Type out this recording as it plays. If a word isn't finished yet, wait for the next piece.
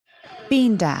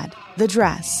Bean Dad, The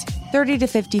Dress, 30 to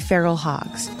 50 Feral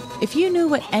Hogs. If you knew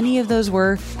what any of those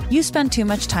were, you spend too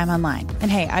much time online.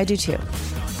 And hey, I do too.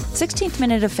 16th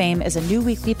Minute of Fame is a new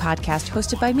weekly podcast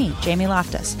hosted by me, Jamie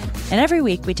Loftus. And every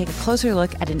week we take a closer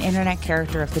look at an internet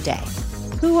character of the day.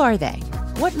 Who are they?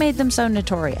 What made them so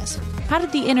notorious? How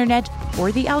did the internet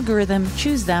or the algorithm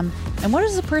choose them? And what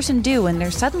does a person do when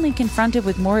they're suddenly confronted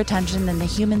with more attention than the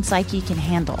human psyche can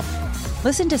handle?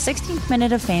 Listen to 16th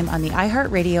Minute of Fame on the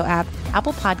iHeartRadio app,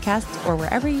 Apple Podcasts, or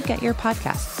wherever you get your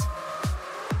podcasts.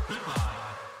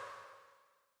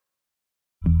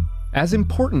 As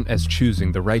important as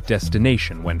choosing the right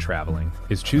destination when traveling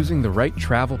is choosing the right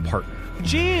travel partner.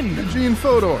 Gene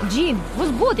Fodor. Gene,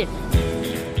 was good.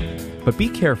 But be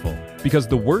careful, because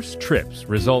the worst trips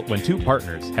result when two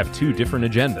partners have two different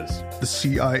agendas. The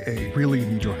CIA really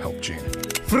need your help, Gene.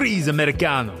 Freeze,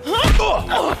 Americano.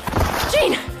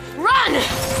 Gene, run!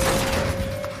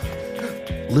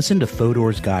 Listen to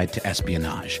Fodor's Guide to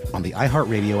Espionage on the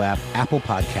iHeartRadio app, Apple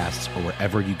Podcasts, or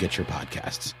wherever you get your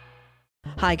podcasts.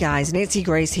 Hi guys, Nancy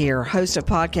Grace here, host of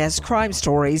podcast Crime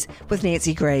Stories with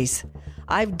Nancy Grace.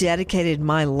 I've dedicated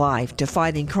my life to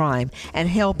fighting crime and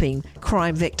helping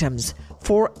crime victims.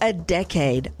 For a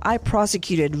decade, I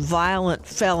prosecuted violent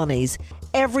felonies.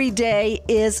 Every day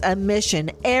is a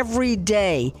mission. Every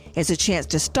day is a chance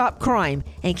to stop crime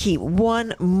and keep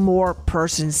one more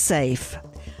person safe.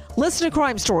 Listen to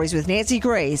Crime Stories with Nancy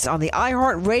Grace on the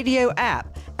iHeartRadio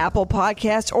app, Apple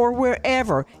Podcasts, or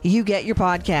wherever you get your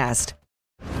podcast.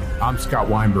 I'm Scott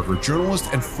Weinberger, journalist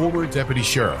and former deputy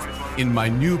sheriff. In my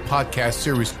new podcast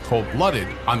series, Cold-Blooded,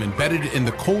 I'm embedded in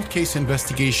the cold case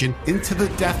investigation into the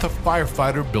death of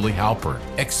firefighter Billy Halpern.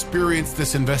 Experience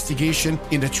this investigation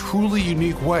in a truly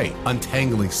unique way,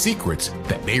 untangling secrets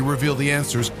that may reveal the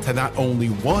answers to not only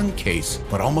one case,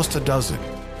 but almost a dozen.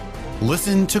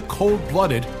 Listen to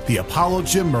Cold-Blooded, The Apollo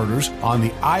Gym Murders on the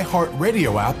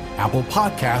iHeartRadio app, Apple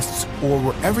Podcasts, or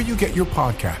wherever you get your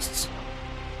podcasts.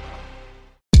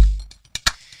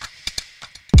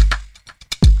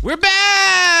 We're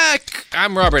back!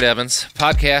 I'm Robert Evans.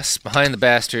 Podcast Behind the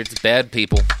Bastards, Bad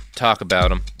People, Talk About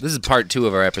Them. This is part 2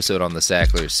 of our episode on the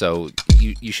Sacklers, so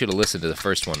you should have listened to the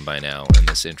first one by now, and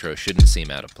this intro shouldn't seem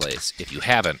out of place. If you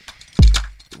haven't,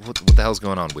 what the hell's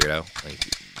going on, weirdo?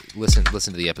 Listen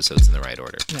to the episodes in the right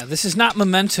order. Yeah, this is not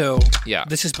Memento. Yeah.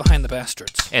 This is Behind the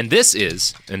Bastards. And this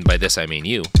is, and by this I mean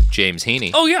you, James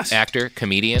Heaney. Oh, yes. Actor,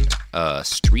 comedian,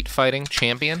 street fighting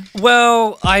champion.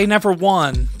 Well, I never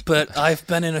won, but I've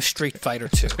been in a street fight or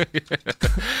two.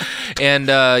 And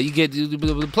you get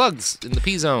the plugs in the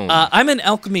P-Zone. I'm in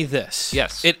Alchemy This.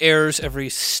 Yes. It airs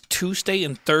every Tuesday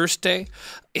and Thursday.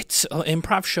 It's an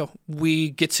improv show. We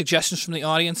get suggestions from the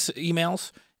audience,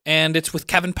 emails. And it's with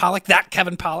Kevin Pollak, that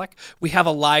Kevin Pollak. We have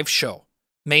a live show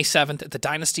May 7th at the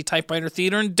Dynasty Typewriter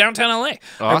Theater in downtown LA.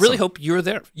 Awesome. I really hope you're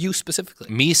there, you specifically.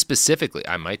 Me specifically.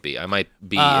 I might be. in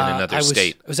another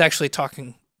state. I was actually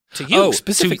talking to you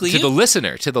specifically. To the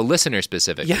listener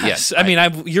specifically. Yes. I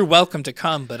mean, you're welcome to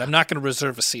come, but I'm not going to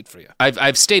reserve a seat for you.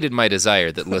 I've stated my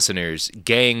desire that listeners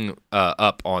gang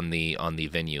up on the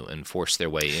venue and force their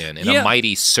way in a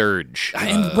mighty surge.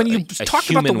 And when you talked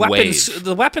about the weapons, wave.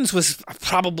 The weapons was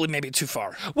probably maybe too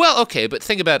far. Well, okay, but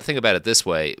think about it this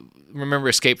way. Remember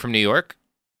Escape from New York?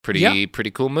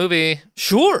 Pretty cool movie.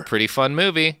 Sure. Pretty fun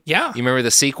movie. Yeah. You remember the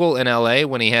sequel in L.A.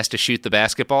 when he has to shoot the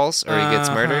basketballs or he gets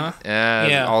murdered?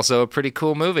 Yeah. Also a pretty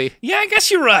cool movie. Yeah, I guess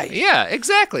you're right. Yeah,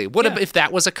 exactly. What if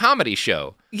that was a comedy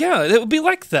show? Yeah, it would be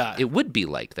like that. It would be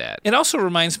like that. It also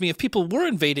reminds me, if people were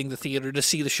invading the theater to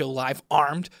see the show live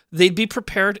armed, they'd be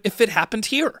prepared if it happened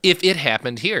here. If it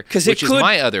happened here. 'Cause which it is could,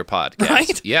 my other podcast.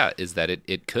 Right? Yeah, is that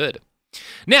it could.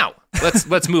 Now,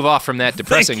 let's move off from that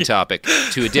depressing topic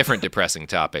to a different depressing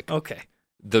topic. Okay.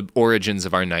 The origins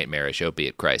of our nightmarish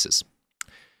opiate crisis.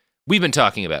 We've been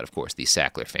talking about, of course, the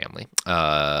Sackler family,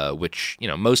 which,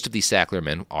 most of these Sackler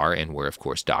men are and were, of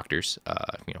course, doctors,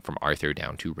 from Arthur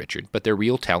down to Richard, but their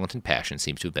real talent and passion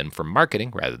seems to have been for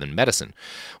marketing rather than medicine.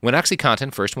 When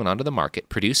OxyContin first went onto the market,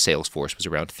 Purdue's sales force was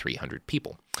around 300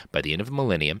 people. By the end of the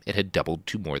millennium, it had doubled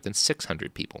to more than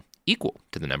 600 people, equal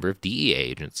to the number of DEA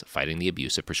agents fighting the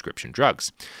abuse of prescription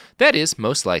drugs. That is,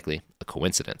 most likely, a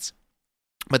coincidence.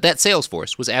 But that sales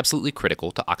force was absolutely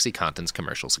critical to OxyContin's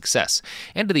commercial success,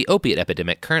 and to the opiate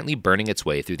epidemic currently burning its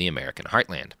way through the American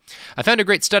heartland. I found a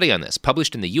great study on this,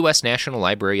 published in the U.S. National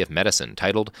Library of Medicine,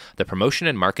 titled The Promotion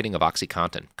and Marketing of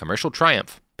OxyContin, Commercial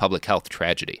Triumph, Public Health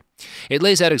Tragedy. It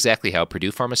lays out exactly how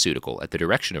Purdue Pharmaceutical, at the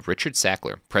direction of Richard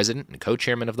Sackler, president and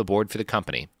co-chairman of the board for the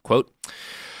company, quote,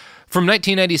 From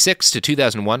 1996 to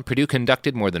 2001, Purdue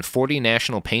conducted more than 40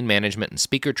 national pain management and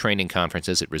speaker training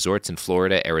conferences at resorts in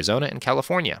Florida, Arizona, and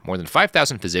California. More than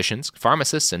 5,000 physicians,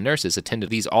 pharmacists, and nurses attended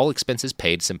these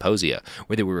all-expenses-paid symposia,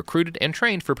 where they were recruited and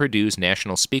trained for Purdue's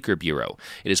National Speaker Bureau.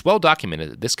 It is well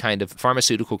documented that this kind of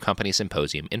pharmaceutical company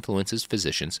symposium influences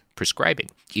physicians' prescribing,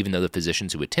 even though the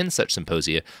physicians who attend such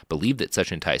symposia believe that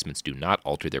such enticements do not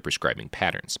alter their prescribing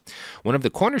patterns. One of the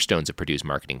cornerstones of Purdue's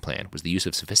marketing plan was the use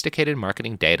of sophisticated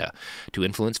marketing data to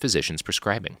influence physicians'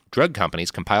 prescribing. Drug companies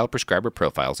compile prescriber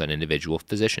profiles on individual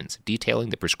physicians,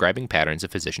 detailing the prescribing patterns of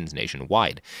physicians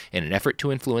nationwide, in an effort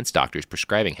to influence doctors'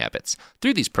 prescribing habits.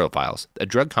 Through these profiles, a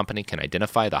drug company can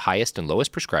identify the highest and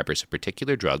lowest prescribers of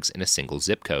particular drugs in a single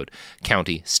zip code,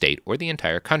 county, state, or the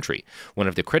entire country. One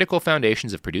of the critical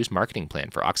foundations of Purdue's marketing plan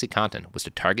for OxyContin was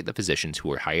to target the physicians who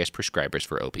were highest prescribers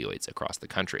for opioids across the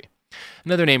country.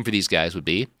 Another name for these guys would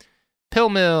be pill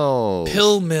mills.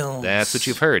 Pill mills. That's what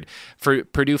you've heard. For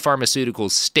Purdue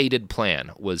Pharmaceuticals' stated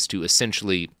plan was to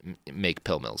essentially make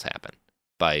pill mills happen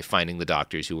by finding the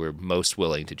doctors who were most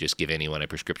willing to just give anyone a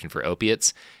prescription for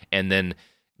opiates and then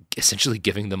essentially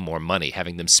giving them more money,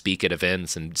 having them speak at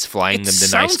events and flying them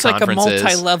to nice conferences. It sounds like a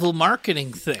multi-level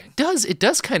marketing thing. It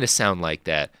does kind of sound like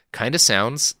that. Kind of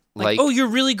sounds like, oh, you're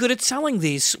really good at selling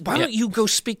these. Why don't you go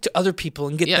speak to other people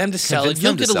and get them to sell it?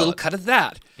 You'll get a little cut of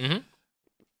that. Mm-hmm.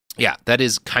 Yeah, that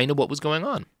is kind of what was going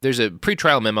on. There's a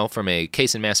pretrial memo from a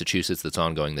case in Massachusetts that's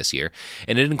ongoing this year,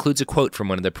 and it includes a quote from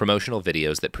one of the promotional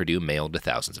videos that Purdue mailed to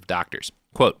thousands of doctors.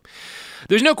 Quote,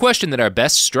 "There's no question that our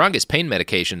best, strongest pain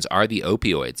medications are the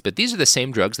opioids, but these are the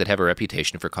same drugs that have a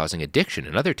reputation for causing addiction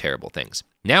and other terrible things.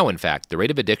 Now, in fact, the rate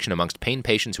of addiction amongst pain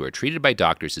patients who are treated by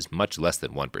doctors is much less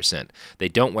than 1%. They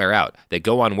don't wear out. They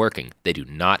go on working. They do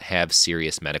not have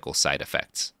serious medical side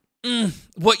effects."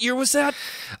 What year was that?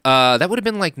 That would have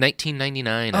been like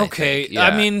 1999. Okay, I think. Yeah.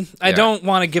 I mean, I don't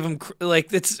want to give him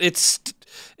it's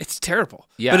terrible.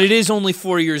 Yeah. But it is only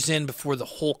 4 years in before the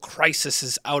whole crisis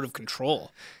is out of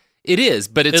control. It is,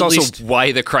 but it's also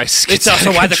why the crisis gets out of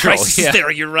control. It's also why the crisis is there.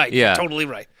 You're right. Yeah. You're totally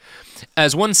right.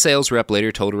 As one sales rep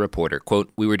later told a reporter,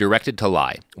 quote, "We were directed to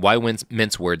lie. Why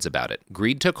mince words about it?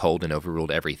 Greed took hold and overruled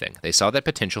everything. They saw that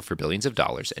potential for billions of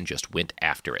dollars and just went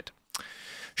after it."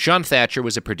 Sean Thatcher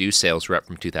was a Purdue sales rep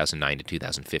from 2009 to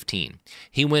 2015.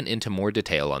 He went into more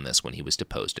detail on this when he was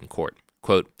deposed in court.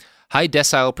 Quote, "High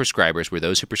decile prescribers were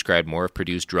those who prescribed more of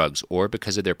Purdue's drugs or,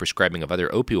 because of their prescribing of other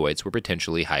opioids, were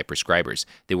potentially high prescribers.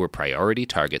 They were priority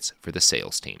targets for the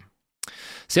sales team."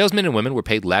 Salesmen and women were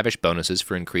paid lavish bonuses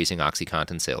for increasing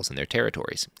OxyContin sales in their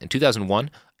territories. In 2001,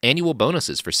 annual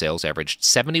bonuses for sales averaged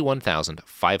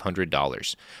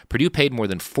 $71,500. Purdue paid more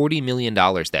than $40 million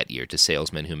that year to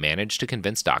salesmen who managed to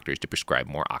convince doctors to prescribe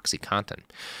more OxyContin.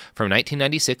 From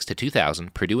 1996 to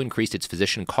 2000, Purdue increased its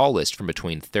physician call list from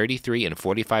between 33 and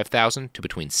 45,000 to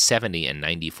between 70 and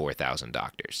 94,000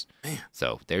 doctors. Man.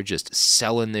 So they're just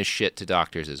selling this shit to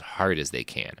doctors as hard as they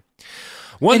can.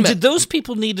 Did those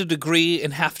people need a degree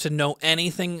and have to know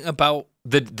anything about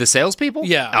the salespeople?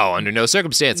 Yeah. Oh, under no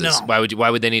circumstances. No. Why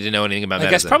would they need to know anything about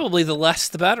medicine? I guess probably the less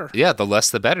the better. Yeah, the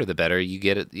less the better. The better you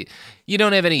get it. You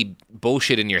don't have any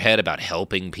bullshit in your head about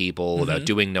helping people, about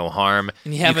doing no harm.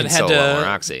 And you haven't had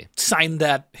to sign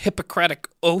that Hippocratic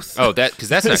oath. Oh, because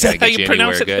that's not going to get you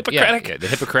anywhere good. Hippocratic? Yeah, the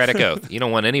Hippocratic oath. You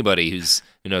don't want anybody who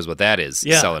knows what that is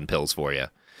selling pills for you.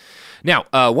 Now,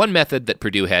 one method that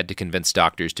Purdue had to convince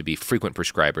doctors to be frequent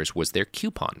prescribers was their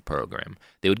coupon program.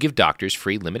 They would give doctors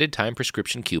free limited-time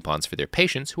prescription coupons for their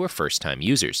patients who were first-time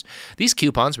users. These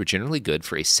coupons were generally good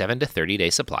for a 7 to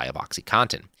 30-day supply of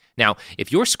OxyContin. Now,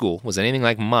 if your school was anything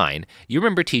like mine, you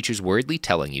remember teachers worriedly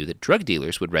telling you that drug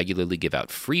dealers would regularly give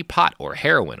out free pot or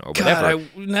heroin or whatever. God,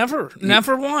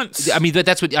 never once. I mean,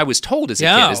 that's what I was told as a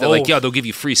kid, is that they'll give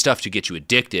you free stuff to get you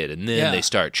addicted, and then they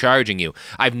start charging you.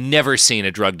 I've never seen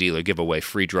a drug dealer give away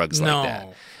free drugs like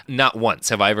that. Not once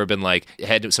have I ever been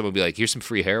had someone be like, "Here's some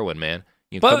free heroin, man.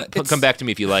 Come back to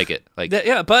me if you like it."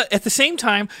 But at the same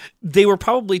time, they were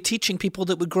probably teaching people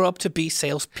that would grow up to be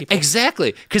salespeople.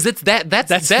 Exactly, because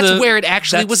that's where it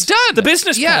actually was done. The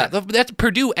business plan. That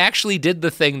Purdue actually did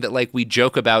the thing that we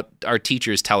joke about our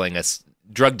teachers telling us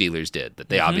drug dealers did, that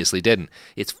they obviously didn't.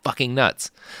 It's fucking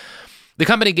nuts. The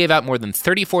company gave out more than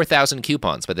 34,000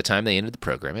 coupons by the time they ended the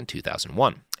program in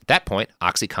 2001. At that point,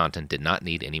 OxyContin did not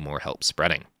need any more help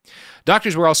spreading.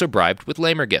 Doctors were also bribed with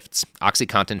lamer gifts: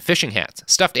 OxyContin fishing hats,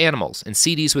 stuffed animals, and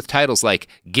CDs with titles like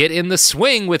 "Get in the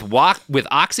Swing with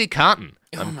OxyContin."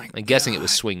 I'm guessing it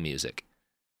was swing music.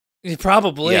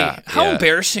 Probably. Yeah, How yeah.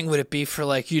 embarrassing would it be for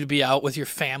like you to be out with your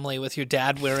family with your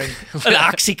dad wearing an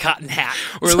Oxycontin hat?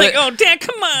 We're It's like, oh, Dad,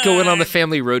 come on. Going on the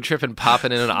family road trip and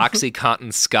popping in an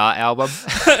Oxycontin ska album.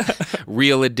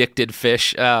 Real Addicted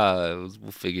Fish. We'll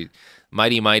figure.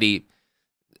 Mighty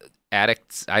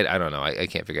Addicts. I don't know. I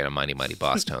can't figure out a Mighty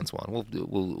Boss Tones one.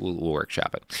 We'll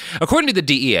workshop it. According to the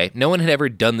DEA, no one had ever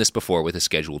done this before with a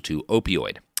Schedule II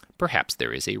opioid. Perhaps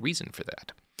there is a reason for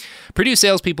that. Purdue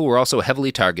salespeople were also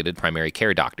heavily targeted primary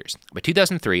care doctors. By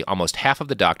 2003, almost half of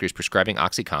the doctors prescribing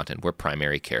OxyContin were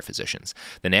primary care physicians.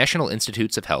 The National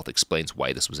Institutes of Health explains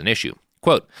why this was an issue.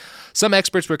 Quote, some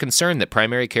experts were concerned that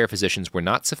primary care physicians were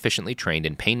not sufficiently trained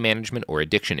in pain management or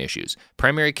addiction issues.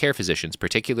 Primary care physicians,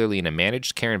 particularly in a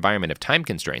managed care environment of time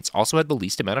constraints, also had the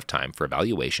least amount of time for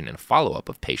evaluation and follow-up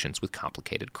of patients with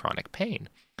complicated chronic pain.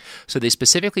 So they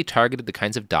specifically targeted the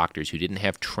kinds of doctors who didn't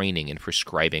have training in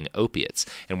prescribing opiates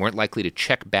and weren't likely to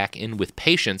check back in with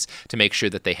patients to make sure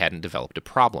that they hadn't developed a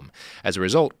problem. As a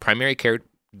result, primary care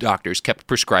doctors kept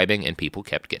prescribing and people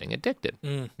kept getting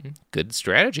addicted. Good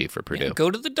strategy for Purdue. Yeah, go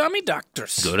to the dummy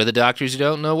doctors. Go to the doctors who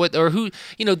don't know what, or who,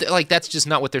 like that's just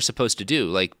not what they're supposed to do.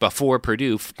 Like before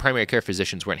Purdue, primary care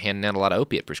physicians weren't handing out a lot of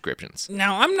opiate prescriptions.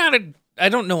 Now, I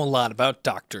don't know a lot about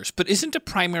doctors, but isn't a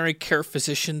primary care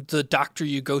physician the doctor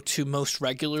you go to most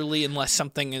regularly unless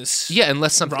something is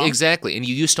unless something wrong? Exactly. And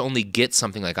you used to only get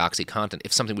something like OxyContin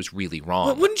if something was really wrong.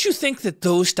 But wouldn't you think that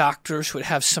those doctors would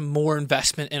have some more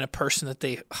investment in a person that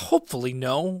they hopefully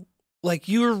know? Like,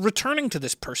 you're returning to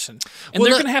this person, and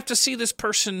they're going to have to see this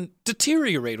person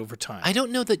deteriorate over time. I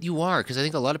don't know that you are, because I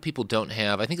think a lot of people don't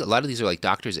have, I think a lot of these are like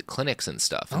doctors at clinics and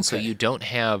stuff. And so you don't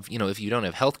have, if you don't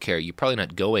have health care, you're probably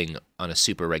not going on a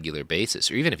super regular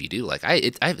basis. Or even if you do, like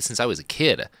I since I was a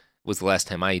kid, was the last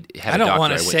time I had a doctor. I don't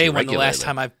want to went say to when the regularly. last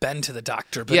time I've been to the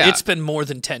doctor, but it's been more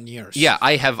than 10 years. Yeah,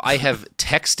 I have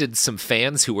texted some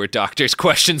fans who were doctors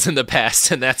questions in the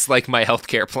past, and that's like my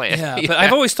healthcare plan. Yeah, but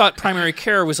I've always thought primary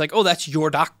care was like, oh, that's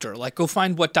your doctor. Like, go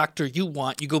find what doctor you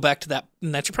want. You go back to that,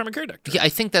 and that's your primary care doctor. Yeah, I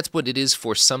think that's what it is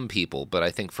for some people, but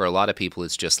I think for a lot of people,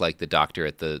 it's just like the doctor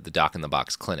at the Doc in the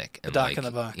Box clinic. And the Doc in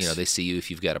the Box. They see you if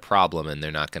you've got a problem, and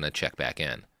they're not going to check back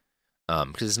in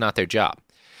because it's not their job.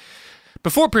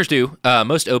 Before Purdue,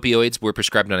 most opioids were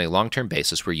prescribed on a long-term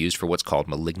basis were used for what's called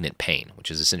malignant pain,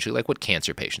 which is essentially like what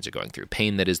cancer patients are going through,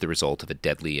 pain that is the result of a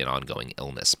deadly and ongoing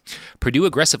illness. Purdue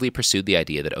aggressively pursued the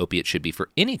idea that opiates should be for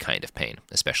any kind of pain,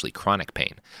 especially chronic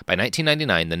pain. By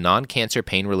 1999, the non-cancer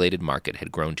pain-related market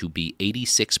had grown to be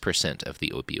 86% of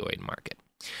the opioid market.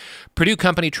 Purdue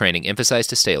company training emphasized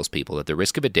to salespeople that the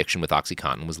risk of addiction with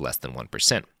OxyContin was less than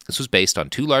 1%. This was based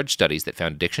on 2 large studies that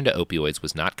found addiction to opioids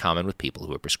was not common with people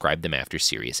who were prescribed them after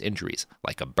serious injuries,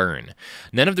 like a burn.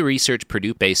 None of the research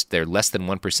Purdue based their less than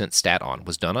 1% stat on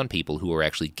was done on people who were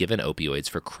actually given opioids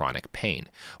for chronic pain.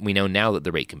 We know now that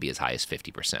the rate can be as high as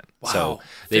 50%. Wow, so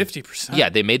 50%? Yeah,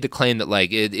 they made the claim that like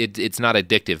it's not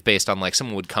addictive based on like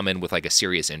someone would come in with like a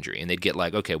serious injury and they'd get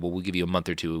like, okay, well, we'll give you a month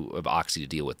or 2 of Oxy to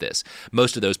deal with this.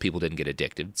 Most of those people didn't get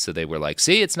addicted, so they were like,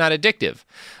 see, it's not addictive.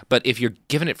 But if you're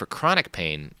given it for chronic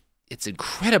pain, it's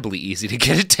incredibly easy to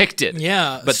get addicted.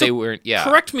 Yeah. But so they weren't,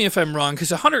 correct me if I'm wrong,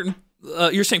 because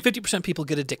you're saying 50% people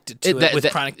get addicted to it with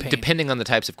chronic pain. Depending on the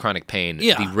types of chronic pain,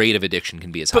 the rate of addiction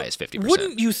can be as high as 50%.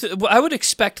 Wouldn't you I would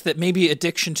expect that maybe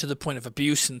addiction to the point of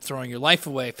abuse and throwing your life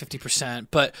away, 50%,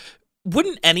 but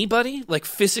wouldn't anybody like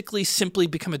physically simply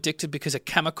become addicted because a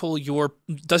chemical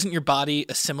doesn't your body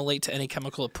assimilate to any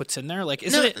chemical it puts in there? Like,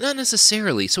 isn't it? Not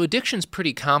necessarily. So addiction's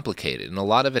pretty complicated, and a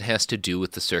lot of it has to do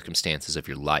with the circumstances of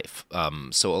your life.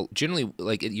 So generally,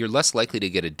 like you're less likely to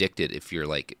get addicted if you're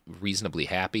like reasonably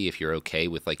happy, if you're okay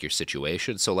with like your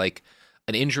situation. So like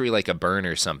an injury like a burn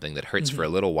or something that hurts for a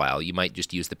little while, you might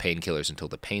just use the painkillers until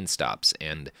the pain stops,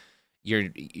 and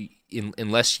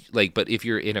but if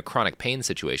you're in a chronic pain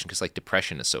situation, because like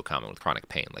depression is so common with chronic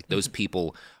pain, like those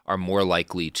people are more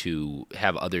likely to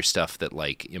have other stuff that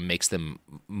like it makes them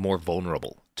more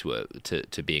vulnerable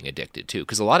to being addicted too.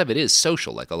 Because a lot of it is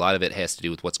social, like a lot of it has to do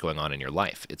with what's going on in your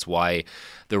life. It's why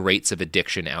the rates of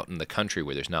addiction out in the country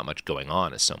where there's not much going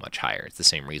on is so much higher. It's the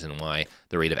same reason why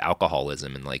the rate of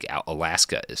alcoholism in like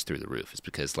Alaska is through the roof. It's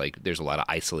because like there's a lot of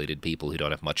isolated people who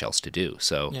don't have much else to do.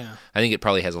 So I think it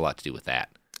probably has a lot to do with that.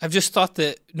 I've just thought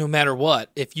that no matter what,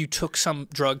 if you took some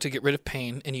drug to get rid of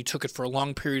pain and you took it for a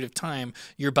long period of time,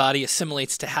 your body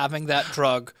assimilates to having that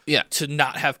drug to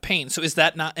not have pain. So is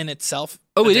that not in itself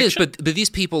Oh, it is, addiction? but these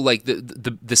people, like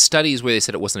the studies where they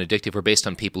said it wasn't addictive were based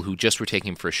on people who just were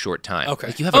taking it for a short time. Okay.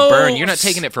 Like you have a burn, you're not s-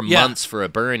 taking it for yeah. months for a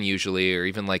burn usually, or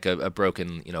even like a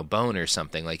broken bone or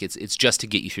something. Like it's just to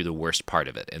get you through the worst part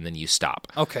of it, and then you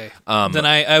stop. Okay. Then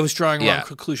I was drawing a yeah. wrong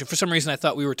conclusion. For some reason, I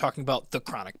thought we were talking about the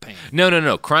chronic pain.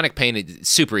 No. Chronic pain, it's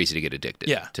super easy to get addicted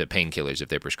to painkillers if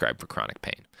they're prescribed for chronic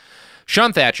pain.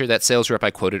 Sean Thatcher, that sales rep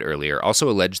I quoted earlier, also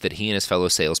alleged that he and his fellow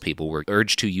salespeople were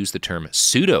urged to use the term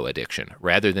pseudo-addiction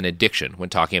rather than addiction when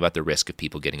talking about the risk of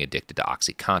people getting addicted to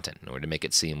OxyContin in order to make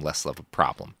it seem less of a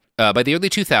problem. By the early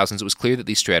 2000s, it was clear that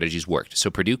these strategies worked, so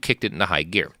Purdue kicked it into high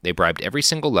gear. They bribed every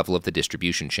single level of the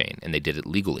distribution chain, and they did it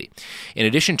legally. In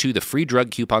addition to the free drug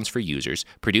coupons for users,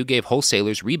 Purdue gave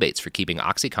wholesalers rebates for keeping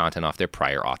OxyContin off their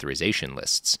prior authorization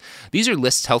lists. These are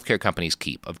lists healthcare companies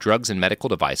keep of drugs and medical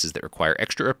devices that require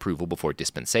extra approval before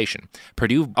dispensation.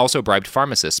 Purdue also bribed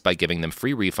pharmacists by giving them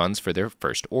free refunds for their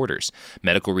first orders.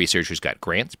 Medical researchers got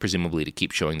grants, presumably to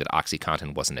keep showing that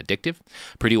OxyContin wasn't addictive.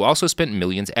 Purdue also spent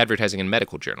millions advertising in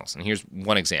medical journals. And here's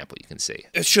one example you can see.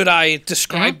 Should I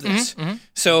describe this?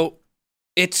 So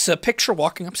it's a picture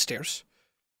walking upstairs.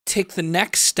 Take the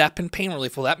next step in pain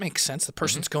relief. Well, that makes sense. The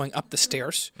person's going up the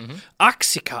stairs.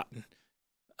 OxyContin.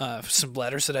 Some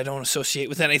letters that I don't associate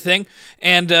with anything.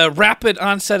 And rapid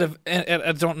onset of, and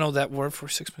I don't know that word for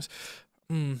 6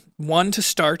 months. One to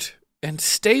start and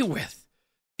stay with.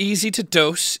 Easy to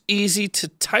dose, easy to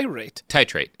titrate.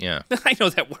 Titrate, yeah. I know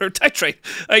that word, titrate.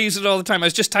 I use it all the time. I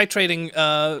was just titrating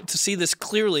to see this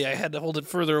clearly. I had to hold it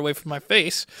further away from my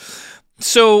face.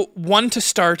 So, one to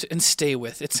start and stay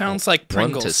with. It sounds like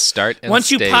Pringles. One to start and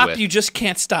Once you stay pop, with. you just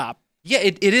can't stop. Yeah,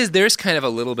 it is. There's kind of a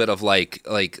little bit of like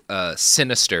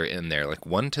sinister in there, like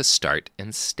one to start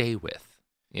and stay with.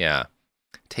 Yeah.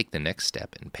 Take the next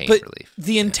step in pain relief.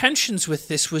 The intentions with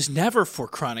this was never for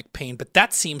chronic pain, but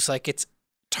that seems like it's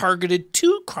targeted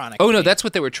to chronic pain. Oh, no, that's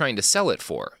what they were trying to sell it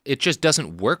for. It just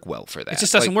doesn't work well for that. It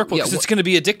just doesn't work well because it's going to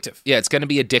be addictive. Yeah, it's going to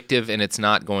be addictive, and it's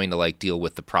not going to like deal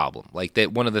with the problem. Like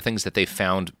one of the things that they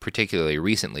found particularly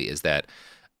recently is that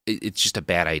it's just a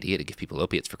bad idea to give people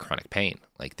opiates for chronic pain.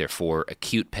 Like they're for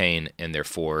acute pain, and they're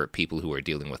for people who are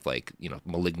dealing with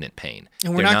malignant pain.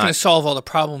 And we're not going to solve all the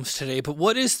problems today, but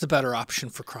what is the better option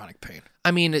for chronic pain? I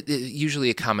mean,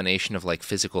 usually a combination of like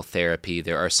physical therapy.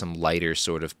 There are some lighter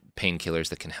sort of painkillers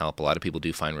that can help. A lot of people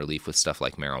do find relief with stuff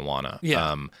like marijuana.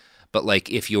 Yeah. But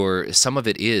like some of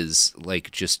it is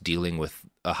like just dealing with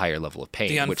a higher level of pain,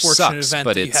 The which unfortunate sucks, event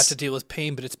but that you have to deal with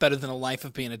pain, but it's better than a life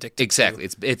of being addicted. Exactly.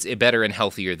 It's better and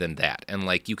healthier than that. And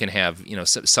like you can have,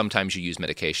 sometimes you use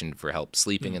medication for help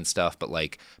sleeping and stuff, but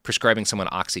like prescribing someone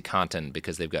OxyContin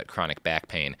because they've got chronic back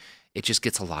pain, it just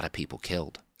gets a lot of people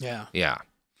killed. Yeah. Yeah.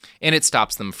 And it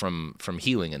stops them from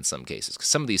healing in some cases, because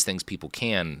some of these things people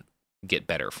can get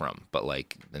better from, but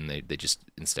like then they just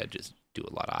instead just do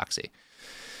a lot of oxy.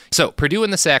 So Purdue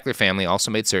and the Sackler family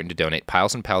also made certain to donate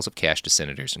piles and piles of cash to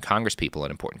senators and congresspeople on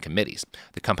important committees.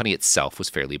 The company itself was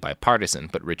fairly bipartisan,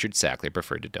 but Richard Sackler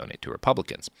preferred to donate to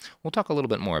Republicans. We'll talk a little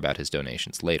bit more about his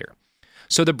donations later.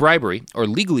 So the bribery, or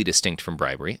legally distinct from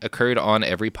bribery, occurred on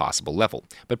every possible level,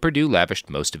 but Purdue lavished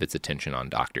most of its attention on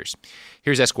doctors.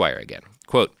 Here's Esquire again.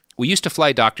 Quote, "We used to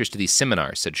fly doctors to these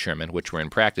seminars," said Sherman, "which were in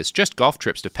practice just golf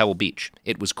trips to Pebble Beach.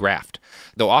 It was graft.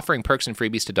 Though offering perks and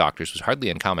freebies to doctors was hardly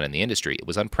uncommon in the industry, it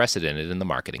was unprecedented in the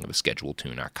marketing of a Schedule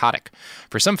II narcotic.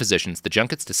 For some physicians, the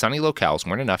junkets to sunny locales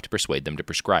weren't enough to persuade them to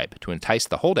prescribe. To entice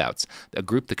the holdouts, a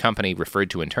group the company referred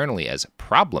to internally as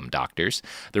problem doctors,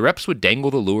 the reps would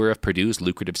dangle the lure of Purdue's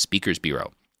lucrative speakers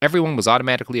bureau. Everyone was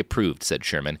automatically approved," said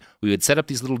Sherman. "We would set up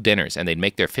these little dinners, and they'd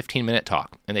make their 15-minute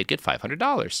talk, and they'd get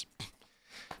 $500.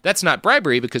 That's not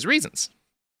bribery because reasons.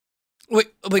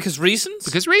 Wait, because reasons?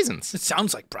 Because reasons. It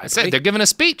sounds like bribery. I said they're giving a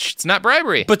speech. It's not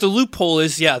bribery. But the loophole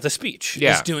is, the speech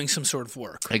Yeah. is doing some sort of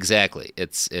work. Exactly.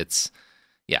 It's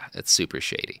super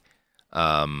shady.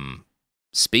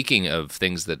 Speaking of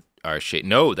things that are shady,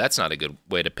 no, that's not a good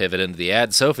way to pivot into the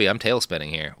ad. Sophie, I'm tail spinning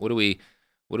here. We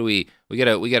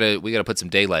gotta put some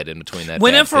daylight in between that.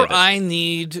 Whenever I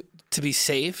need to be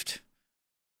saved,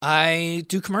 I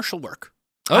do commercial work.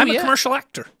 I'm a commercial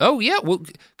actor. Oh, yeah. Well,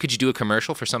 could you do a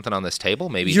commercial for something on this table?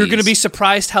 Maybe you're going to be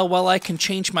surprised how well I can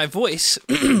change my voice.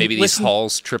 Maybe these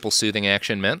Hall's triple soothing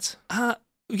action mints?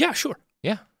 Yeah, sure.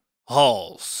 Yeah.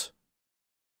 Halls.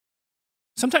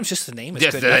 Sometimes just the name is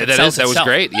good. That was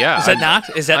great. Yeah.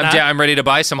 Is that not? I'm ready to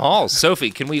buy some Halls.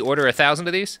 Sophie, can we order 1,000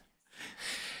 of these?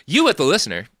 You, at the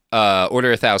listener, order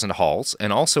 1,000 Halls,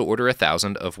 and also order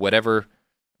 1,000 of whatever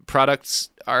products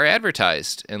are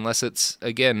advertised, unless it's,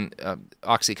 again,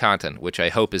 OxyContin, which I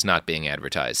hope is not being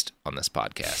advertised on this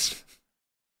podcast.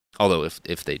 Although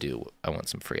if they do, I want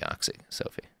some free Oxy.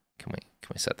 Sophie, can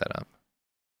we set that up?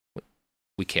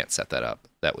 We can't set that up.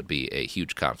 That would be a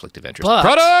huge conflict of interest. But-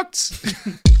 Products!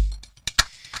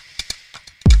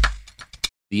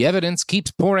 The evidence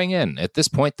keeps pouring in. At this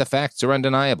point, the facts are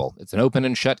undeniable. It's an open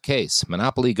and shut case.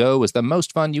 Monopoly Go is the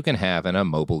most fun you can have in a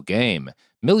mobile game.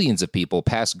 Millions of people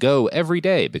pass Go every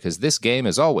day because this game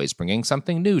is always bringing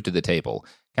something new to the table.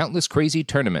 Countless crazy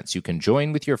tournaments you can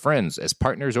join with your friends as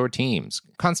partners or teams.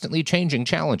 Constantly changing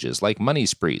challenges like money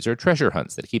sprees or treasure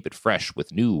hunts that keep it fresh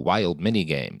with new wild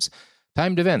mini-games.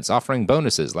 Timed events offering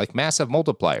bonuses like massive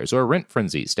multipliers or rent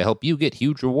frenzies to help you get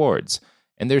huge rewards.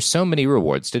 And there's so many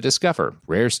rewards to discover.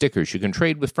 Rare stickers you can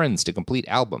trade with friends to complete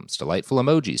albums, delightful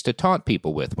emojis to taunt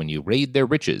people with when you raid their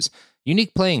riches,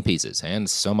 unique playing pieces, and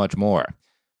so much more.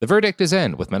 The verdict is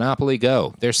in with Monopoly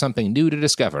Go. There's something new to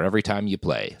discover every time you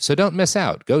play. So don't miss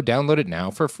out. Go download it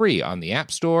now for free on the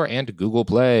App Store and Google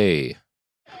Play.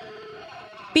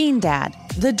 Bean Dad,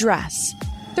 The Dress,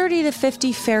 30 to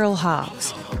 50 Feral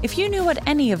Hogs. If you knew what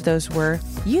any of those were,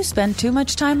 you spend too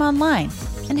much time online.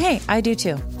 And hey, I do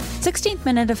too. 16th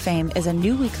Minute of Fame is a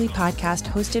new weekly podcast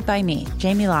hosted by me,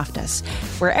 Jamie Loftus,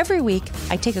 where every week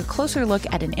I take a closer look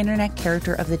at an internet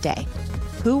character of the day.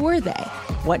 Who were they?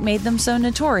 What made them so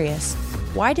notorious?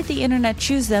 Why did the internet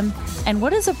choose them? And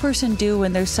what does a person do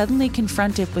when they're suddenly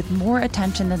confronted with more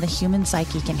attention than the human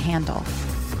psyche can handle?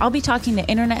 I'll be talking to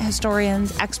internet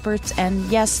historians, experts, and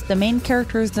yes, the main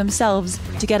characters themselves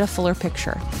to get a fuller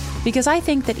picture. Because I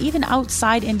think that even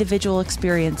outside individual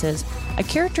experiences, a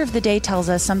character of the day tells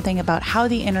us something about how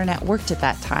the internet worked at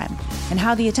that time, and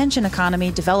how the attention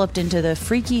economy developed into the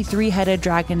freaky three-headed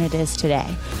dragon it is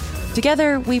today.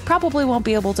 Together, we probably won't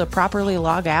be able to properly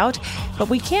log out, but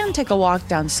we can take a walk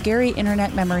down scary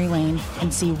internet memory lane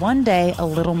and see one day a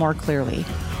little more clearly.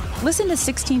 Listen to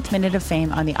 16th Minute of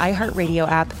Fame on the iHeartRadio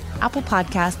app, Apple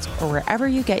Podcasts, or wherever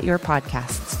you get your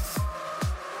podcasts.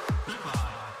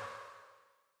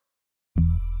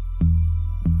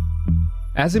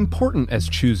 As important as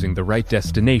choosing the right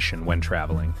destination when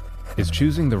traveling is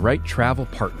choosing the right travel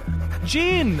partner.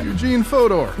 Gene! Eugene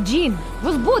Fodor. Gene,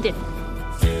 was будет?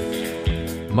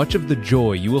 Much of the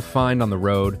joy you will find on the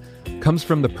road comes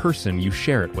from the person you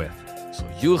share it with. So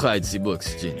you write the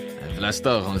books, Gene, and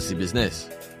Vlastar runs the business.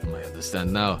 I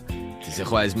understand now. Tis a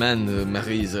wise man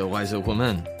marries a wiser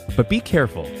woman. But be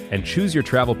careful and choose your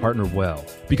travel partner well,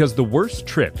 because the worst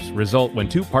trips result when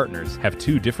two partners have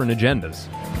two different agendas.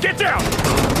 Get down!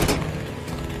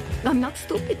 I'm not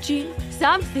stupid, Gene.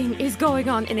 Something is going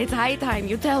on, and it's high time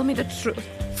you tell me the truth.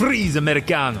 Freeze,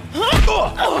 Americano!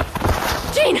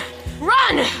 Gene,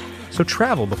 run! So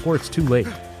travel before it's too late.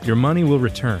 Your money will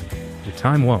return, your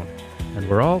time won't, and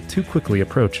we're all too quickly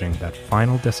approaching that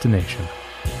final destination.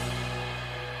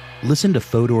 Listen to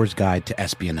Fodor's Guide to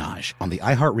Espionage on the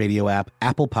iHeartRadio app,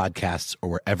 Apple Podcasts, or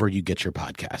wherever you get your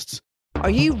podcasts. Are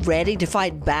you ready to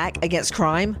fight back against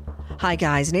crime? Hi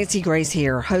guys, Nancy Grace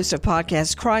here, host of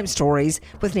podcast Crime Stories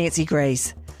with Nancy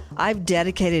Grace. I've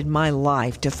dedicated my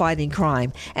life to fighting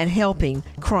crime and helping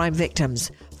crime victims.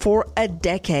 For a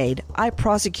decade, I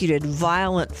prosecuted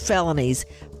violent felonies,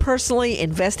 personally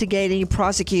investigating,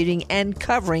 prosecuting, and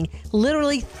covering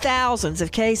literally thousands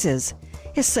of cases.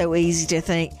 It's so easy to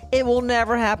think it will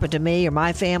never happen to me or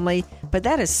my family, but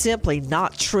that is simply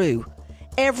not true.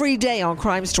 Every day on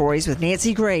Crime Stories with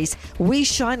Nancy Grace, we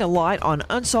shine a light on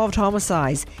unsolved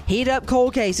homicides, heat up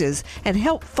cold cases, and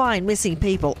help find missing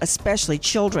people, especially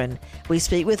children. We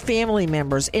speak with family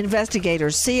members,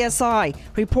 investigators, CSI,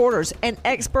 reporters, and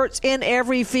experts in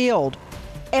every field.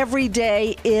 Every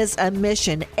day is a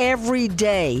mission. Every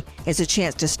day is a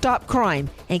chance to stop crime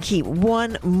and keep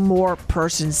one more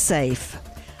person safe.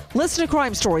 Listen to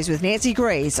Crime Stories with Nancy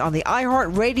Grace on the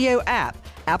iHeartRadio app,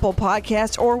 Apple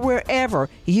Podcasts, or wherever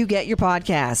you get your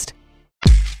podcast.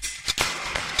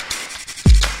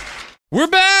 We're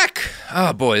back!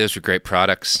 Oh boy, those were great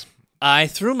products. I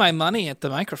threw my money at the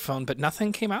microphone, but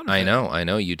nothing came out of it. I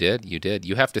know, you did.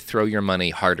 You have to throw your money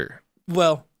harder.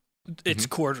 Well, it's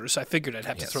quarters. I figured I'd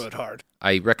have to throw it hard.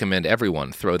 I recommend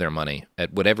everyone throw their money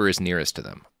at whatever is nearest to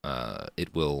them.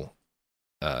 It will.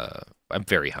 I'm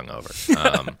very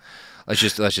hungover. Let's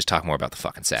just talk more about the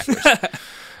fucking Sacklers.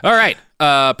 All right.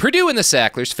 Purdue and the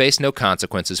Sacklers faced no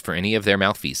consequences for any of their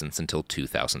malfeasance until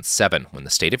 2007, when the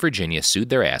state of Virginia sued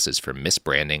their asses for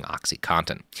misbranding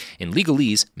OxyContin. In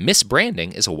legalese,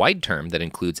 misbranding is a wide term that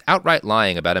includes outright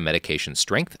lying about a medication's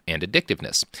strength and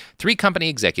addictiveness. 3 company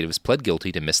executives pled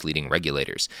guilty to misleading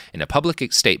regulators. In a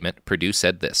public statement, Purdue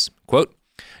said this, quote,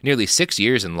 Nearly 6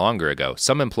 years and longer ago,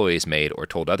 some employees made or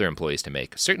told other employees to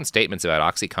make certain statements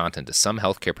about OxyContin to some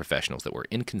healthcare professionals that were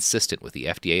inconsistent with the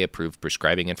FDA-approved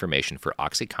prescribing information for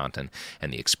OxyContin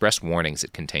and the express warnings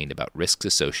it contained about risks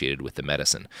associated with the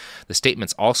medicine. The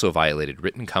statements also violated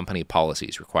written company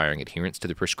policies requiring adherence to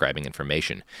the prescribing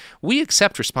information. We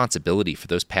accept responsibility for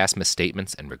those past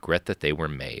misstatements and regret that they were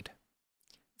made.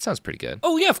 Sounds pretty good.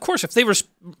 Oh, yeah, of course. If they were...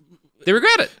 They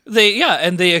regret it.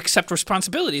 And they accept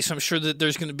responsibility. So I'm sure that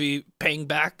there's going to be paying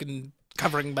back and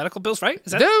covering medical bills, right?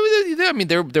 Is that? I mean,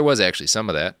 there was actually some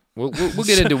of that. We'll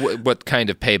get into what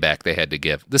kind of payback they had to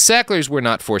give. The Sacklers were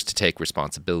not forced to take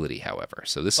responsibility, however.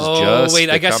 So this is just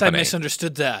I guess company. I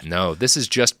misunderstood that. No, this is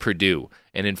just Purdue,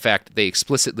 and in fact, they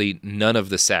explicitly none of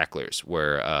the Sacklers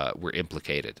were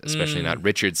implicated, especially not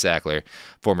Richard Sackler,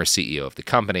 former CEO of the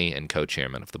company and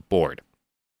co-chairman of the board.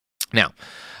 Now,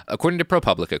 according to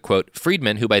ProPublica, quote,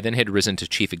 Friedman, who by then had risen to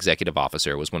chief executive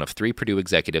officer, was one of 3 Purdue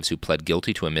executives who pled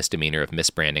guilty to a misdemeanor of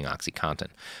misbranding OxyContin.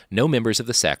 No members of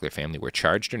the Sackler family were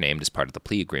charged or named as part of the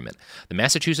plea agreement. The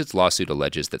Massachusetts lawsuit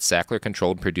alleges that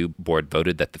Sackler-controlled Purdue board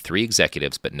voted that the 3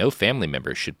 executives, but no family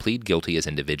members, should plead guilty as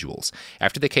individuals.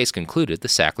 After the case concluded, the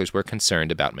Sacklers were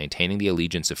concerned about maintaining the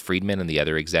allegiance of Friedman and the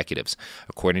other executives,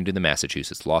 according to the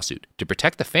Massachusetts lawsuit. To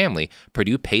protect the family,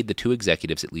 Purdue paid the 2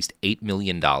 executives at least $8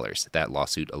 million, that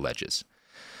lawsuit alleges.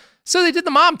 So they did the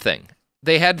mom thing.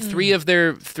 They had 3 of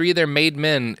their made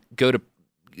men go to,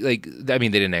 like, I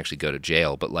mean, they didn't actually go to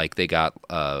jail, but like they got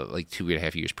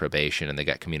 2.5 years probation and they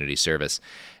got community service.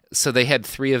 So they had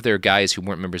 3 of their guys who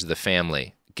weren't members of the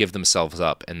family give themselves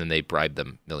up, and then they bribed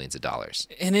them millions of dollars.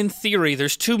 And in theory,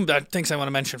 there's 2 things I want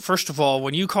to mention. First of all,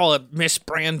 when you call it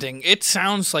misbranding, it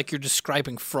sounds like you're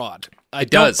describing fraud. I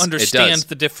don't understand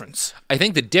the difference. I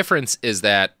think the difference is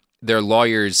that their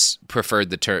lawyers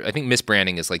preferred the term. I think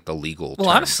misbranding is like the legal term.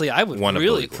 Well, honestly, I would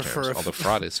really prefer... Terms, although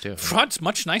fraud is too. Fraud's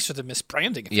much nicer than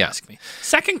misbranding, if you ask me.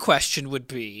 Second question would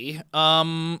be,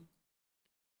 I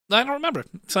don't remember,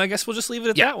 so I guess we'll just leave it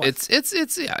at that one.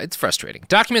 It's frustrating.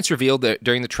 Documents revealed that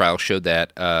during the trial showed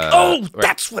that...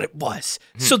 that's what it was.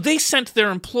 So they sent their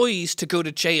employees to go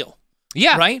to jail.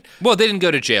 Yeah. Right? Well, they didn't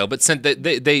go to jail, but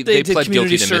they pled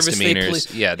guilty to misdemeanors.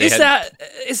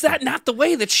 Is that not the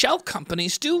way that shell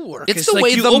companies do work? It's the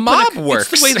way the mob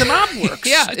works. It's the way the mob works.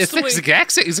 Yeah,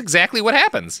 it's exactly what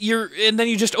happens. And then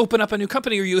you just open up a new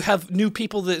company, or you have new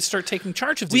people that start taking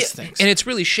charge of these things. And it's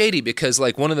really shady because,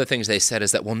 like, one of the things they said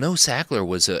is that, well, no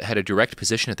Sackler had a direct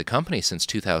position at the company since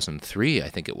 2003, I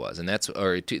think it was, and that's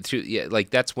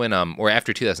when or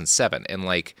after 2007, and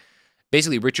like.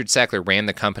 Basically, Richard Sackler ran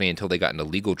the company until they got into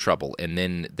legal trouble, and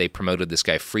then they promoted this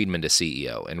guy Friedman to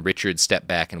CEO, and Richard stepped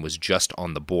back and was just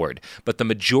on the board. But the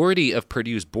majority of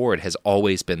Purdue's board has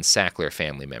always been Sackler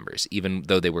family members, even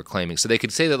though they were claiming. So they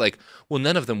could say that, like, well,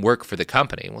 none of them work for the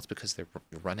company. Well, it's because they're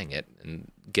running it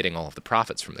and getting all of the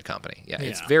profits from the company. Yeah,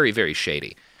 it's very, very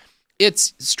shady.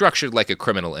 It's structured like a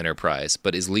criminal enterprise,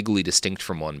 but is legally distinct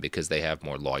from one because they have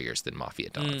more lawyers than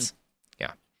Mafia Dons.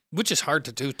 Yeah. Which is hard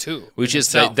to do, too. Which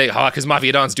is, because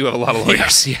Mafia Dons do have a lot of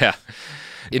lawyers, yeah.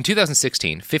 In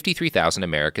 2016, 53,000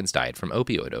 Americans died from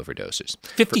opioid overdoses.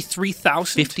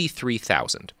 53,000?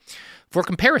 53,000. For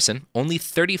comparison, only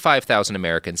 35,000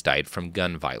 Americans died from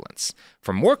gun violence.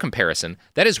 For more comparison,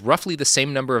 that is roughly the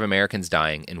same number of Americans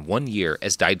dying in 1 year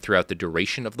as died throughout the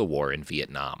duration of the war in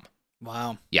Vietnam.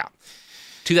 Wow. Yeah.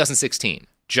 2016.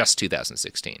 Just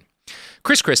 2016.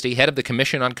 Chris Christie, head of the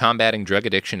Commission on Combating Drug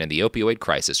Addiction and the Opioid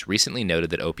Crisis, recently noted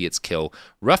that opiates kill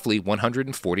roughly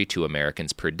 142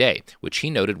 Americans per day, which he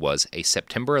noted was a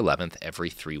September 11th every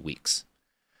 3 weeks.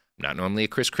 I'm not normally a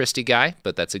Chris Christie guy,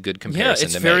 but that's a good comparison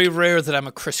to make. Yeah, it's very rare that I'm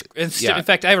a Chris... In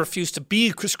fact, I refuse to be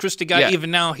a Chris Christie guy.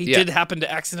 Even now. He did happen to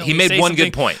accidentally say He made one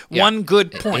good point. One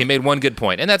good point. He made one good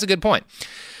point, and that's a good point.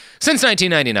 Since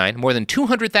 1999, more than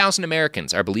 200,000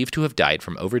 Americans are believed to have died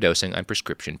from overdosing on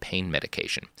prescription pain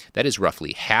medication. That is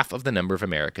roughly half of the number of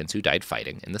Americans who died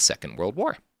fighting in the Second World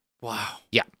War. Wow.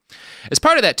 Yeah. As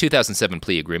part of that 2007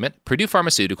 plea agreement, Purdue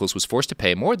Pharmaceuticals was forced to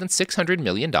pay more than $600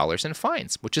 million in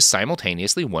fines, which is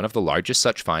simultaneously one of the largest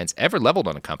such fines ever leveled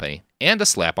on a company and a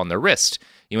slap on the wrist.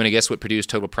 You want to guess what Purdue's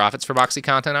total profits from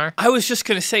OxyContin are? I was just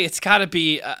going to say it's got to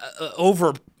be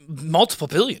over multiple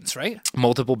billions, right?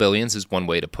 Multiple billions is one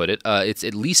way to put it. It's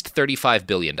at least $35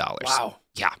 billion. Wow.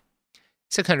 Yeah.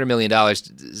 $600 million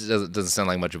doesn't sound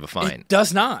like much of a fine. It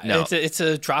does not. No. It's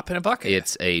a drop in a bucket.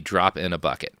 It's a drop in a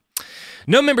bucket.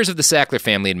 No members of the Sackler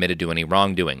family admitted to any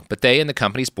wrongdoing, but they and the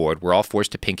company's board were all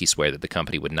forced to pinky swear that the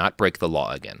company would not break the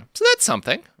law again. So that's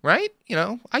something, right? You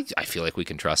know, I feel like we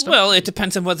can trust them. Well, it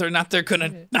depends on whether or not they're going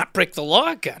to not break the law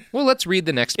again. Well, let's read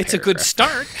the next paragraph. It's a good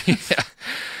start. Yeah.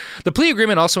 The plea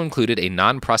agreement also included a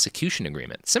non-prosecution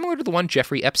agreement, similar to the one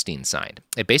Jeffrey Epstein signed.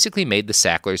 It basically made the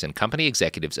Sacklers and company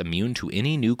executives immune to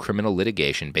any new criminal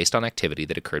litigation based on activity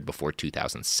that occurred before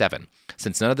 2007.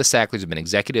 Since none of the Sacklers have been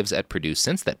executives at Purdue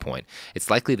since that point, it's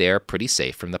likely they are pretty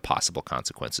safe from the possible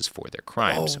consequences for their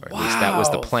crimes, or at least that was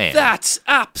the plan. That's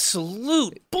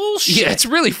absolute bullshit. Yeah, it's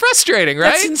really frustrating,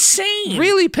 right? That's insane.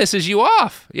 Really pisses you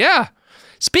off. Yeah.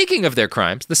 Speaking of their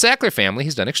crimes, the Sackler family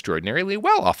has done extraordinarily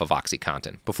well off of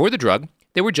OxyContin. Before the drug,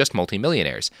 they were just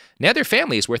multimillionaires. Now their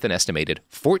family is worth an estimated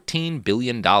 $14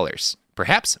 billion.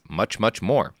 Perhaps much, much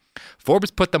more.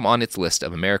 Forbes put them on its list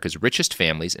of America's richest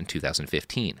families in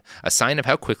 2015, a sign of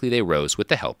how quickly they rose with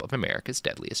the help of America's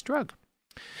deadliest drug.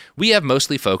 We have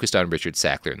mostly focused on Richard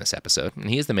Sackler in this episode, and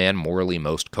he is the man morally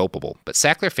most culpable, but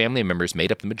Sackler family members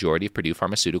made up the majority of Purdue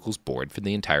Pharmaceuticals' board for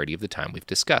the entirety of the time we've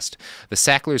discussed. The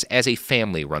Sacklers as a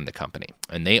family run the company,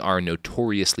 and they are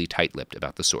notoriously tight-lipped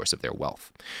about the source of their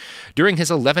wealth. During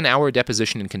his 11-hour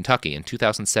deposition in Kentucky in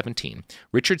 2017,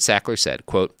 Richard Sackler said,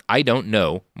 quote, "I don't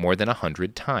know," more than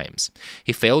 100 times.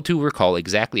 He failed to recall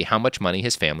exactly how much money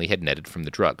his family had netted from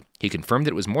the drug. He confirmed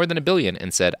it was more than $1 billion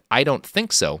and said, "I don't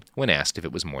think so," when asked if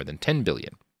it was more than $10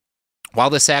 billion. While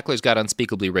the Sacklers got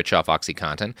unspeakably rich off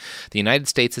OxyContin, the United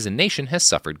States as a nation has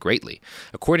suffered greatly.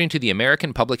 According to the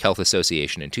American Public Health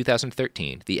Association in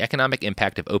 2013, the economic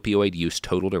impact of opioid use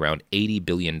totaled around $80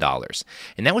 billion.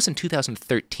 And that was in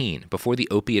 2013, before the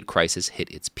opiate crisis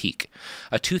hit its peak.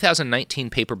 A 2019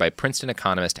 paper by Princeton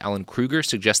economist Alan Kruger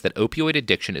suggests that opioid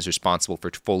addiction is responsible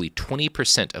for fully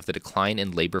 20% of the decline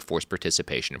in labor force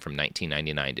participation from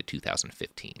 1999 to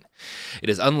 2015. It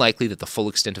is unlikely that the full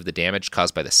extent of the damage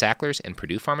caused by the Sacklers and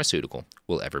Purdue Pharmaceutical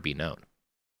will ever be known.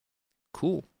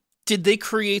 Cool. Did they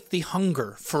create the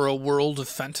hunger for a world of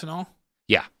fentanyl?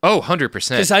 Yeah. Oh, 100%.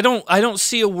 Because I don't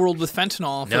see a world with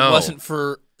fentanyl if it wasn't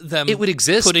for them it would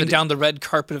exist, putting down the red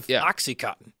carpet of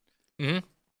OxyContin. Mm-hmm.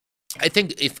 I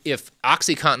think if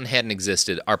OxyContin hadn't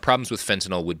existed, our problems with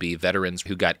fentanyl would be veterans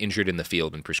who got injured in the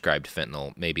field and prescribed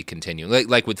fentanyl maybe continue,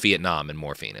 like with Vietnam and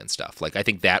morphine and stuff. Like, I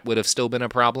think that would have still been a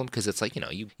problem because it's like,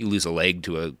 you lose a leg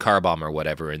to a car bomb or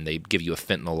whatever, and they give you a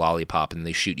fentanyl lollipop and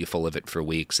they shoot you full of it for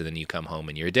weeks, and then you come home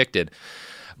and you're addicted.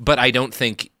 But I don't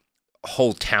think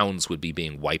whole towns would be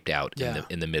being wiped out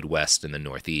in the Midwest and the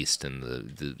Northeast, and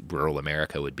the rural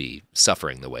America would be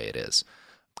suffering the way it is.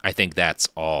 I think that's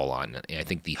all on. I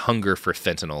think the hunger for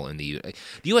fentanyl in the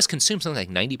U.S. consumes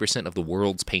something like 90% of the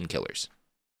world's painkillers.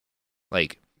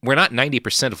 Like, we're not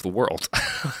 90% of the world.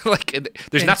 Like,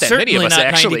 there's not that many of us,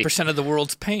 actually. Certainly not 90% of the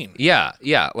world's pain. Yeah.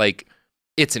 Like,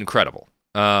 it's incredible.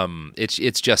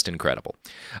 It's just incredible.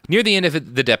 Near the end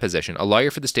of the deposition, a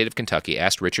lawyer for the state of Kentucky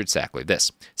asked Richard Sackler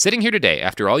this: "Sitting here today,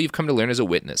 after all you've come to learn as a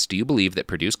witness, do you believe that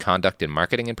Purdue's conduct in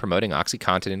marketing and promoting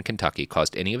OxyContin in Kentucky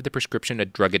caused any of the prescription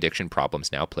drug addiction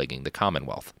problems now plaguing the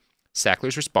Commonwealth?"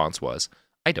 Sackler's response was,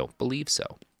 "I don't believe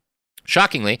so."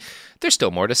 Shockingly, there's still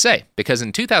more to say, because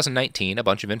in 2019, a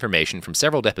bunch of information from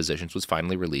several depositions was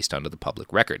finally released onto the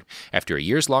public record, after a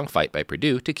years-long fight by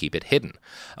Purdue to keep it hidden.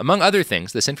 Among other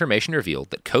things, this information revealed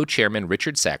that co-chairman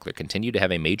Richard Sackler continued to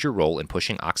have a major role in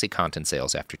pushing OxyContin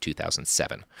sales after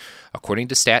 2007. According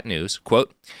to Stat News,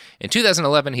 quote, "In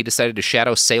 2011, he decided to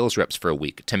shadow sales reps for a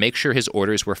week to make sure his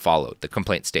orders were followed," the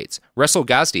complaint states. Russell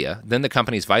Gazdia, then the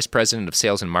company's vice president of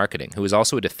sales and marketing, who is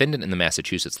also a defendant in the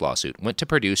Massachusetts lawsuit, went to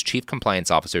Purdue's chief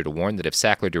compliance officer to warn that if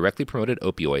Sackler directly promoted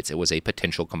opioids, it was a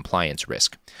potential compliance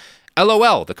risk.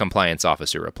 "LOL," the compliance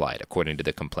officer replied, according to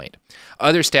the complaint.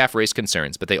 Other staff raised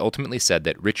concerns, but they ultimately said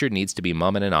that Richard needs to be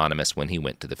mum and anonymous when he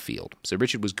went to the field. So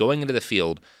Richard was going into the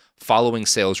field, following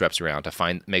sales reps around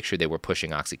to make sure they were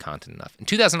pushing OxyContin enough. In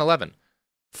 2011,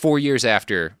 4 years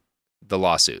after the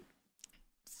lawsuit.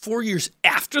 4 years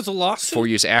after the lawsuit? 4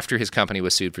 years after his company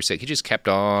was sued for sick. He just kept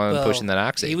on pushing that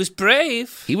Oxy. He was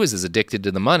brave. He was as addicted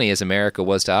to the money as America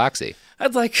was to Oxy.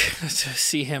 I'd like to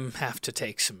see him have to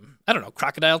take some,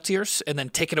 crocodile tears and then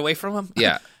take it away from him.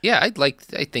 Yeah. I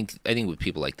think with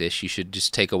people like this, you should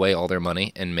just take away all their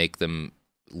money and make them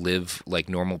live like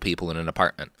normal people in an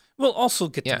apartment. Well, also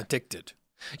get them addicted.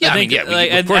 Yeah,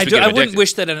 of course we I wouldn't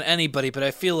wish that on anybody, but I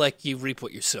feel like you reap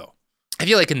what you sow. I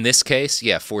feel like in this case,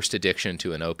 forced addiction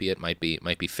to an opiate might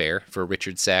be fair for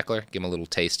Richard Sackler. Give him a little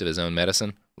taste of his own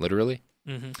medicine, literally.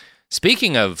 Mm-hmm.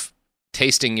 Speaking of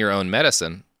tasting your own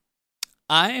medicine,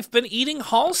 I've been eating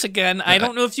Halls again. I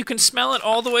don't know if you can smell it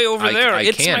all the way over there.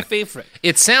 It's my favorite.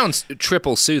 It sounds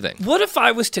triple soothing. What if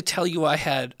I was to tell you I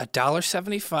had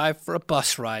 $1.75 for a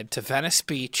bus ride to Venice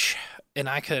Beach, and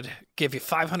I could give you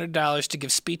 $500 to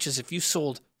give speeches if you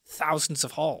sold thousands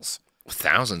of Halls?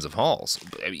 Thousands of halls.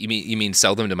 You mean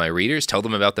sell them to my readers? Tell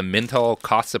them about the menthol,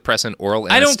 cough suppressant, oral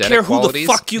I anesthetic don't care qualities? who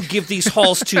the fuck you give these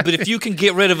halls to, but if you can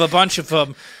get rid of a bunch of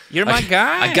them, you're my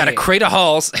guy. I got a crate of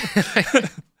halls.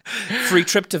 Free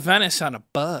trip to Venice on a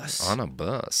bus. On a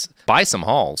bus. Buy some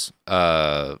halls.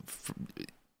 And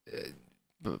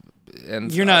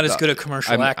you're not as good a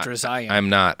commercial actor as I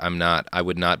am. I'm not. I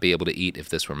would not be able to eat if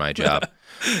this were my job.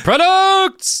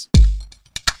 Products!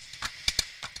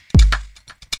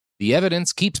 The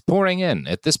evidence keeps pouring in.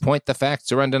 At this point, the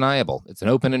facts are undeniable. It's an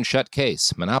open and shut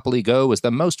case. Monopoly Go is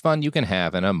the most fun you can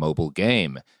have in a mobile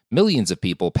game. Millions of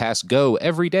people pass Go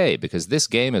every day because this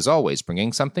game is always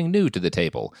bringing something new to the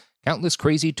table. Countless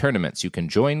crazy tournaments you can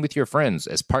join with your friends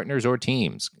as partners or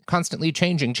teams. Constantly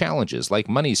changing challenges like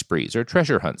money sprees or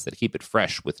treasure hunts that keep it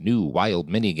fresh with new wild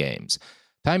mini-games.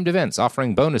 Timed events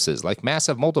offering bonuses like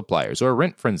massive multipliers or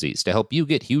rent frenzies to help you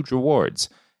get huge rewards.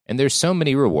 And there's so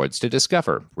many rewards to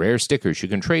discover. Rare stickers you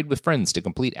can trade with friends to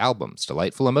complete albums,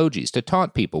 delightful emojis to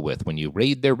taunt people with when you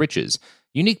raid their riches,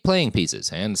 unique playing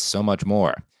pieces, and so much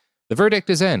more. The verdict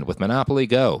is in with Monopoly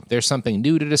Go. There's something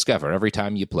new to discover every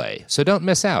time you play. So don't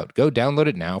miss out. Go download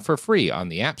it now for free on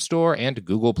the App Store and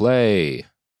Google Play.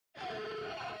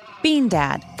 Bean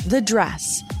Dad, The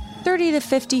Dress, 30 to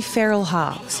 50 Feral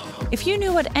Hogs. If you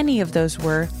knew what any of those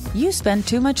were, you spend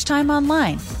too much time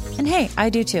online. And hey, I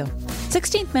do too.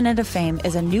 16th Minute of Fame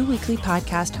is a new weekly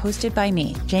podcast hosted by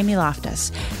me, Jamie Loftus,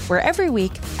 where every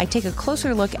week I take a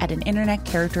closer look at an internet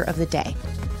character of the day.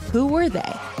 Who were they?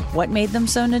 What made them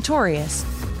so notorious?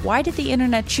 Why did the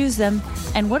internet choose them?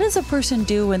 And what does a person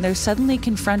do when they're suddenly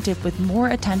confronted with more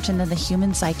attention than the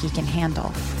human psyche can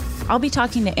handle? I'll be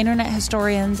talking to internet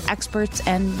historians, experts,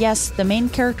 and yes, the main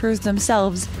characters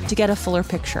themselves to get a fuller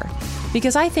picture.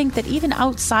 Because I think that even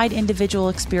outside individual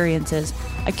experiences,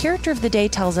 a character of the day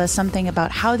tells us something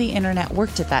about how the internet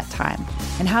worked at that time,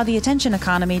 and how the attention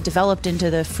economy developed into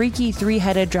the freaky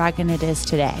three-headed dragon it is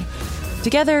today.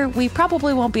 Together, we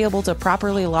probably won't be able to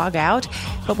properly log out,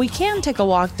 but we can take a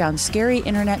walk down scary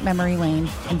internet memory lane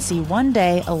and see one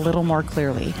day a little more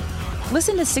clearly.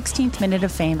 Listen to 16th Minute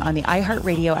of Fame on the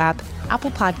iHeartRadio app,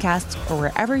 Apple Podcasts, or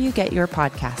wherever you get your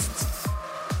podcasts.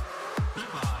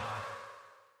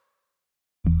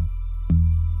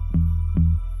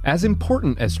 As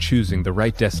important as choosing the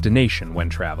right destination when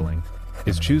traveling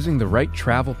is choosing the right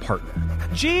travel partner.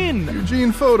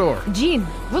 Eugene Fodor. Gene,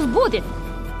 возбудит.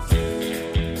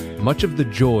 Much of the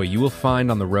joy you will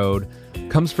find on the road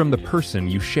comes from the person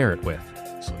you share it with.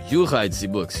 So you write the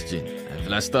books, Gene, and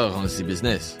Vlastar runs the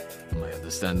business. I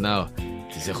understand now.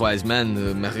 Tis a wise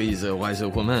man marries a wiser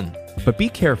woman. But be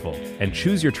careful and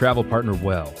choose your travel partner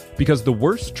well, because the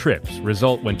worst trips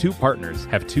result when two partners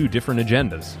have two different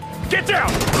agendas. Get down!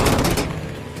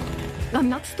 I'm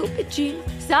not stupid, Gene.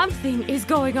 Something is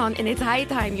going on, and it's high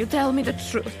time you tell me the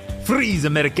truth. Freeze,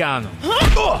 Americano.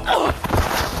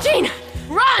 Gene,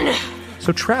 run!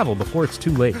 So travel before it's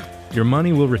too late. Your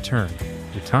money will return,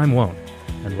 your time won't,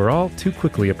 and we're all too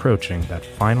quickly approaching that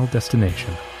final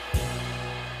destination.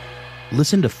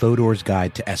 Listen to Fodor's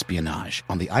Guide to Espionage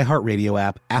on the iHeartRadio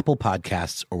app, Apple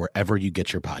Podcasts, or wherever you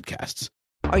get your podcasts.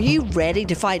 Are you ready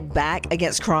to fight back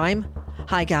against crime?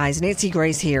 Hi guys, Nancy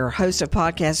Grace here, host of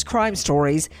podcast Crime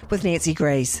Stories with Nancy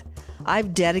Grace.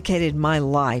 I've dedicated my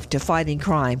life to fighting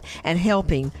crime and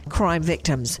helping crime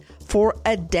victims. For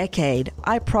a decade,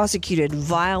 I prosecuted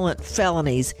violent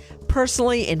felonies,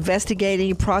 personally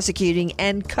investigating, prosecuting,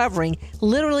 and covering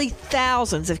literally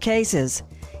thousands of cases.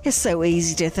 It's so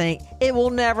easy to think it will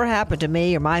never happen to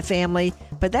me or my family,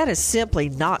 but that is simply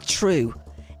not true.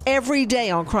 Every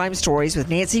day on Crime Stories with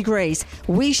Nancy Grace,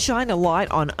 we shine a light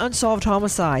on unsolved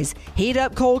homicides, heat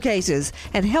up cold cases,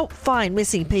 and help find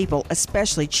missing people,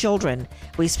 especially children.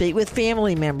 We speak with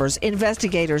family members,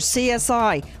 investigators,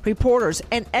 CSI, reporters,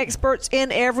 and experts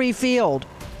in every field.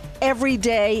 Every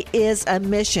day is a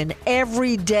mission.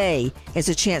 Every day is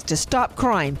a chance to stop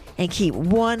crime and keep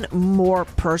one more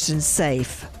person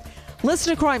safe.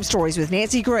 Listen to Crime Stories with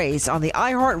Nancy Grace on the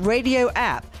iHeartRadio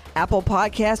app, Apple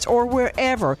Podcasts, or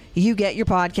wherever you get your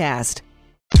podcast.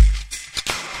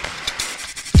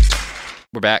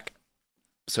 We're back.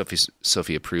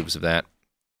 Sophie approves of that.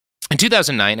 In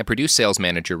 2009, a Purdue sales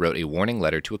manager wrote a warning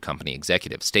letter to a company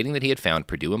executive stating that he had found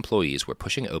Purdue employees were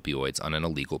pushing opioids on an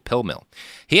illegal pill mill.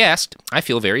 He asked, "I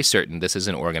feel very certain this is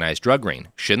an organized drug ring.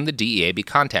 Shouldn't the DEA be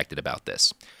contacted about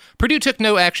this?" Purdue took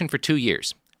no action for 2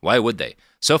 years. Why would they?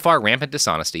 So far, rampant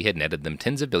dishonesty had netted them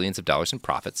tens of billions of dollars in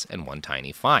profits and one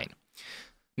tiny fine.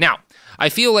 Now, I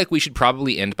feel like we should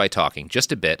probably end by talking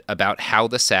just a bit about how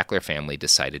the Sackler family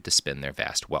decided to spend their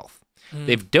vast wealth.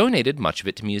 They've donated much of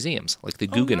it to museums, like the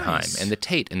Guggenheim and the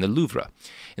Tate and the Louvre.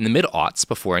 In the mid-aughts,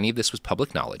 before any of this was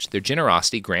public knowledge, their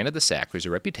generosity granted the Sacklers a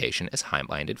reputation as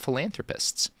high-minded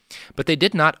philanthropists. But they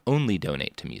did not only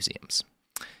donate to museums.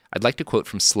 I'd like to quote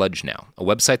from Sludge Now, a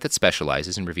website that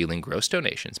specializes in revealing gross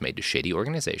donations made to shady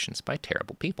organizations by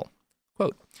terrible people.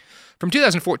 Quote, from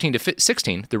 2014 to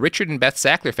 16, the Richard and Beth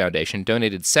Sackler Foundation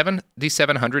donated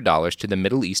 $7,700 to the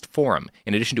Middle East Forum,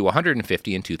 in addition to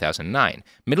 $150 in 2009.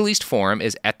 Middle East Forum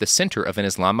is at the center of an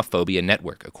Islamophobia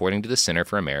network, according to the Center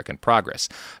for American Progress.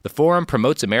 The forum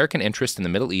promotes American interest in the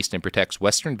Middle East and protects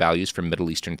Western values from Middle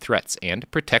Eastern threats,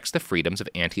 and protects the freedoms of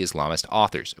anti-Islamist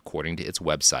authors, according to its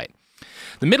website.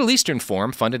 The Middle Eastern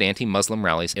Forum funded anti-Muslim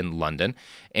rallies in London,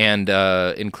 and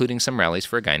including some rallies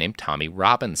for a guy named Tommy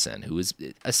Robinson, who is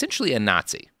essentially a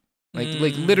Nazi.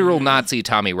 Like literal Nazi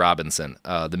Tommy Robinson.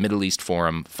 The Middle East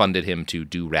Forum funded him to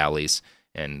do rallies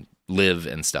and live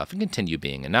and stuff and continue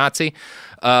being a Nazi.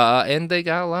 And they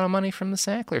got a lot of money from the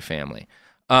Sackler family.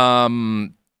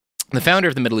 The founder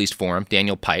of the Middle East Forum,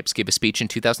 Daniel Pipes, gave a speech in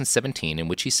 2017 in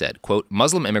which he said, quote,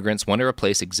 Muslim immigrants want to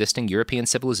replace existing European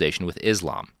civilization with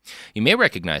Islam. You may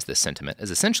recognize this sentiment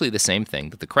as essentially the same thing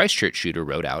that the Christchurch shooter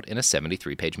wrote out in a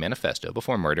 73-page manifesto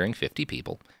before murdering 50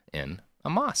 people in a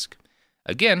mosque.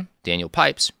 Again, Daniel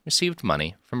Pipes received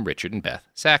money from Richard and Beth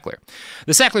Sackler.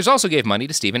 The Sacklers also gave money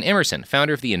to Stephen Emerson,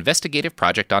 founder of the Investigative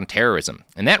Project on Terrorism.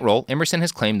 In that role, Emerson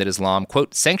has claimed that Islam,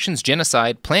 quote, sanctions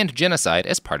genocide, planned genocide,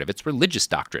 as part of its religious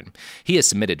doctrine. He has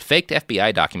submitted faked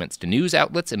FBI documents to news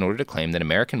outlets in order to claim that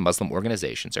American Muslim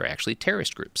organizations are actually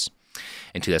terrorist groups.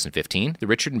 In 2015, the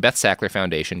Richard and Beth Sackler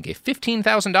Foundation gave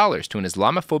 $15,000 to an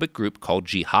Islamophobic group called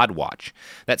Jihad Watch.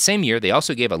 That same year, they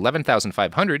also gave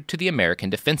 $11,500 to the American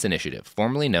Defense Initiative,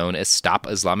 formerly known as Stop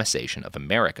Islamization of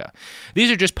America. These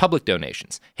are just public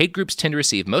donations. Hate groups tend to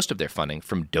receive most of their funding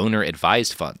from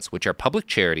donor-advised funds, which are public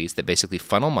charities that basically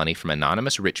funnel money from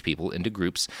anonymous rich people into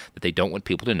groups that they don't want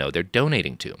people to know they're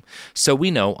donating to. So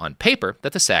we know on paper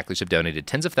that the Sacklers have donated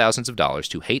tens of thousands of dollars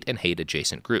to hate and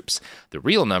hate-adjacent groups. The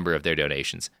real number of their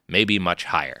donations may be much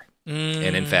higher,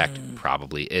 and in fact,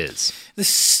 probably is.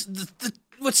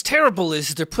 What's terrible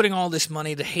is they're putting all this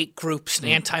money to hate groups and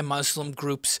anti-Muslim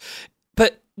groups,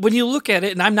 but when you look at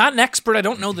it, and I'm not an expert, I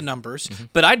don't know the numbers,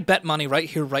 but I'd bet money right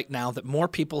here, right now, that more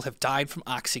people have died from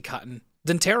OxyContin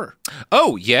than terror.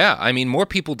 Oh, yeah. I mean, more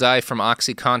people die from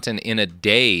OxyContin in a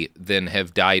day than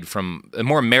have died from...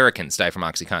 more Americans die from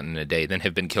OxyContin in a day than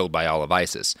have been killed by all of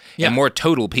ISIS. Yeah. And more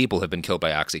total people have been killed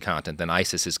by OxyContin than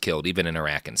ISIS has killed, even in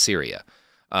Iraq and Syria.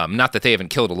 Not that they haven't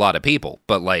killed a lot of people,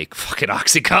 but, like, fucking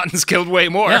OxyContin's killed way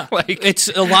more. Yeah. Like, it's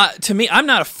a lot... To me, I'm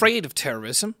not afraid of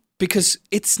terrorism because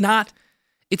it's not...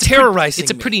 It's terrorizing.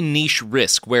 It's a pretty niche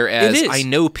risk, whereas I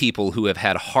know people who have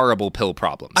had horrible pill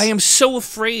problems. I am so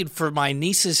afraid for my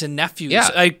nieces and nephews. Yeah.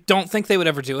 I don't think they would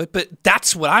ever do it, but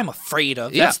that's what I'm afraid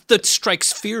of. Yeah. That's that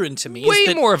strikes fear into me.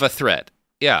 Way more of a threat.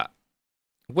 Yeah.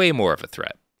 Way more of a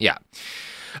threat. Yeah.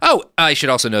 Oh, I should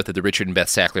also note that the Richard and Beth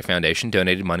Sackler Foundation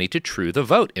donated money to True the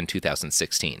Vote in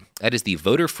 2016. That is the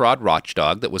voter fraud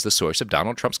watchdog that was the source of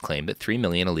Donald Trump's claim that 3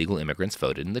 million illegal immigrants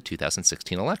voted in the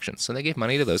 2016 election. So they gave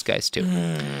money to those guys too.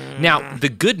 Now, the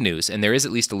good news, and there is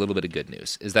at least a little bit of good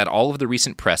news, is that all of the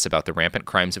recent press about the rampant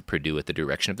crimes of Purdue at the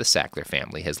direction of the Sackler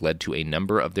family has led to a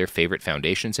number of their favorite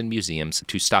foundations and museums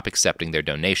to stop accepting their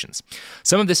donations.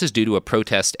 Some of this is due to a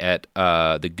protest at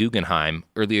the Guggenheim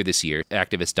earlier this year.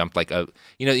 Activists dumped like a...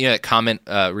 You know that comment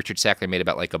Richard Sackler made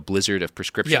about like a blizzard of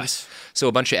prescriptions? Yes. So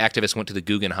a bunch of activists went to the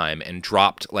Guggenheim and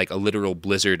dropped like a literal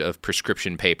blizzard of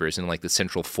prescription papers in like the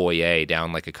central foyer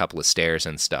down like a couple of stairs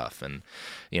and stuff. And,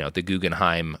 you know, the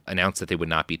Guggenheim announced that they would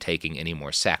not be taking any more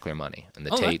Sackler money. And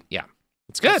the Tate,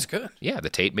 it's good. That's good. Yeah, the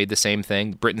Tate made the same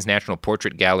thing. Britain's National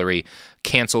Portrait Gallery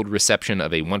canceled reception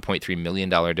of a $1.3 million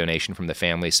donation from the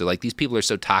family. So, like, these people are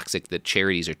so toxic that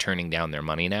charities are turning down their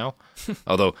money now.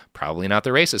 Although, probably not the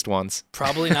racist ones.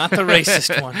 Probably not the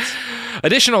racist ones.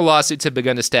 Additional lawsuits have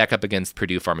begun to stack up against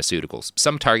Purdue Pharmaceuticals,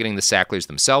 some targeting the Sacklers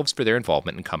themselves for their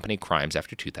involvement in company crimes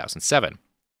after 2007.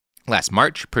 Last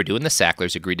March, Purdue and the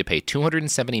Sacklers agreed to pay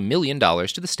 $270 million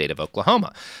to the state of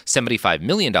Oklahoma. $75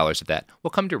 million of that will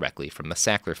come directly from the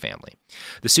Sackler family.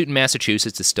 The suit in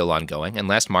Massachusetts is still ongoing, and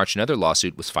last March another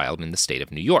lawsuit was filed in the state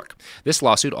of New York. This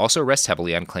lawsuit also rests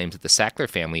heavily on claims that the Sackler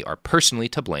family are personally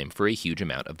to blame for a huge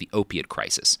amount of the opiate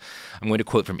crisis. I'm going to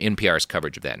quote from NPR's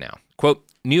coverage of that now. Quote,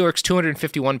 New York's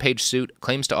 251-page suit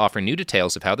claims to offer new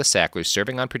details of how the Sacklers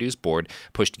serving on Purdue's board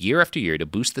pushed year after year to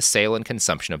boost the sale and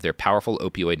consumption of their powerful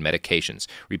opioid medications,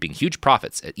 reaping huge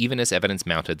profits even as evidence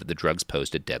mounted that the drugs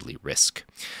posed a deadly risk.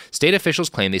 State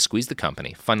officials claim they squeezed the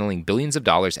company, funneling billions of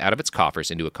dollars out of its coffers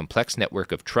into a complex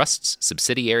network of trusts,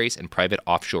 subsidiaries, and private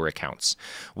offshore accounts.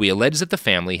 We allege that the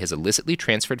family has illicitly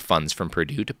transferred funds from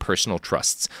Purdue to personal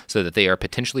trusts so that they are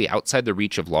potentially outside the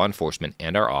reach of law enforcement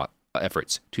and our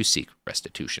efforts to seek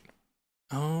restitution.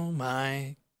 Oh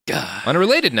my God. On a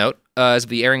related note, as of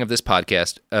the airing of this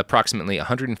podcast, approximately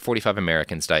 145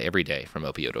 Americans die every day from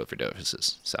opioid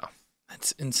overdoses. So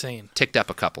that's insane. Ticked up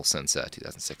a couple since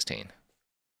 2016.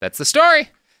 That's the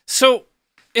story. So,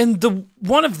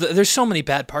 there's so many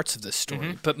bad parts of this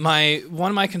story, but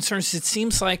one of my concerns is it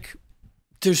seems like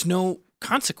there's no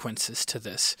consequences to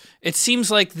this. It seems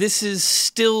like this is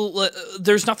still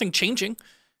there's nothing changing.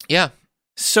 Yeah.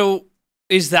 So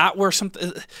is that where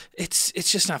something? It's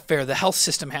just not fair. The health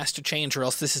system has to change, or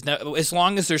else this is not. As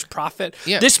long as there's profit,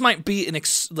 this might be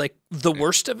like the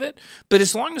worst of it. But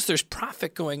as long as there's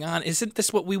profit going on, isn't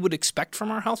this what we would expect from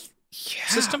our health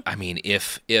system? I mean,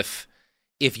 if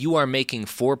you are making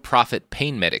for-profit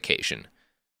pain medication,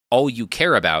 all you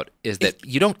care about is that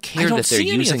you don't care that they're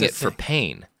using it for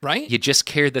pain. Right? You just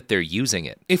care that they're using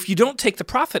it. If you don't take the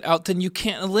profit out, then you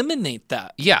can't eliminate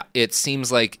that. Yeah, it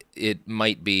seems like it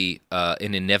might be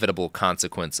an inevitable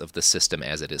consequence of the system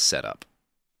as it is set up.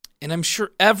 And I'm sure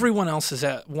everyone else is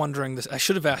wondering this. I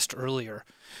should have asked earlier.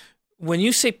 When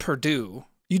you say Purdue,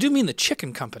 you do mean the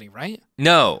chicken company, right?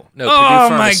 No, Purdue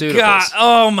Pharmaceuticals. My God.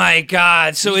 Oh, my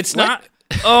God. So it's not...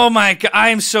 Oh my God! I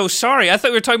am so sorry. I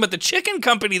thought we were talking about the chicken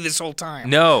company this whole time.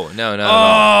 No.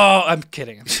 Oh, I'm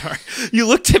kidding. I'm sorry. You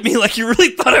looked at me like you really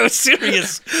thought I was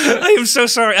serious. I am so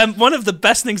sorry. One of the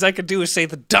best things I could do is say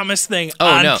the dumbest thing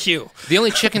on cue. The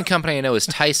only chicken company I know is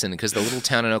Tyson, because the little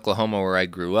town in Oklahoma where I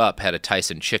grew up had a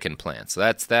Tyson chicken plant. So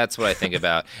that's what I think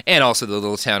about. And also the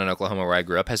little town in Oklahoma where I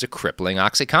grew up has a crippling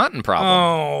OxyContin problem.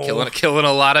 Oh. Killing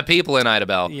a lot of people in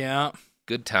Idabel. Yeah.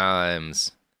 Good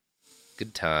times.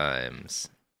 Good times.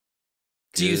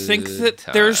 Do you think that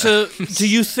do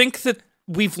you think that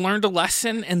we've learned a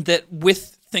lesson and that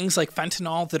with things like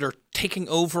fentanyl that are taking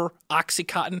over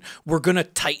OxyContin, we're going to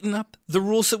tighten up the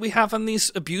rules that we have on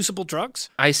these abusable drugs?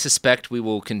 I suspect we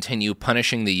will continue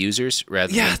punishing the users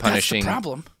rather than punishing that's the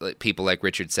problem. People like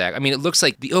Richard Sack. I mean, it looks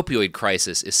like the opioid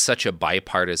crisis is such a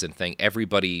bipartisan thing.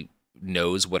 Everybody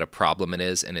knows what a problem it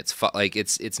is, and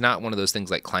it's not one of those things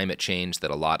like climate change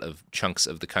that a lot of chunks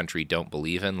of the country don't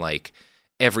believe in. Like,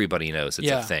 everybody knows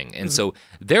it's a thing, and so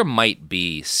there might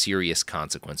be serious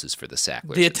consequences for the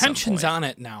Sacklers. The attention's on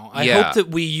it now. I hope that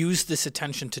we use this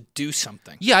attention to do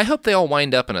something. Yeah, I hope they all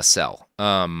wind up in a cell.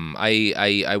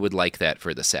 I would like that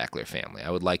for the Sackler family. I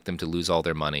would like them to lose all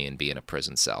their money and be in a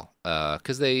prison cell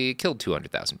because they killed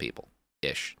 200,000 people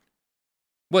ish.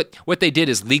 What they did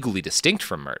is legally distinct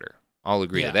from murder. I'll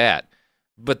agree to that.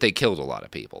 But they killed a lot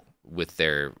of people with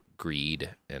their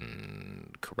greed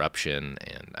and corruption.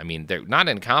 And, I mean, they're not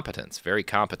incompetence. Very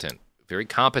competent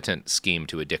scheme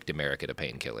to addict America to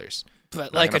painkillers.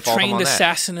 But like a trained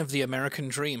assassin of the American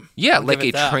dream. Yeah, like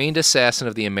a trained assassin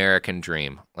of the American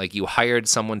dream. Like you hired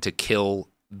someone to kill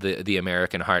the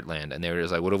American heartland. And they were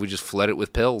just like, what if we just flood it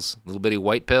with pills? Little bitty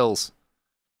white pills.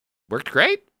 Worked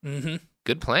great. Mm-hmm.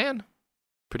 Good plan.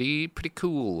 Pretty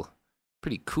cool.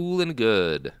 Pretty cool and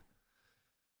good.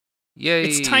 Yay.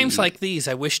 It's times like these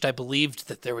I wished I believed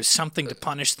that there was something to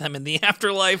punish them in the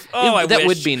afterlife. I wish. That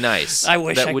would be nice. I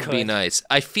wish that would be nice.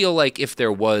 I feel like if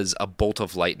there was, a bolt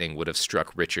of lightning would have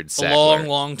struck Richard Sackler a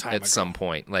long time at ago. some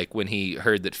point. Like when he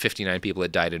heard that 59 people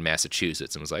had died in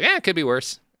Massachusetts and was like, it could be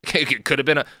worse. It could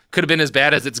have been as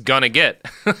bad as it's gonna get.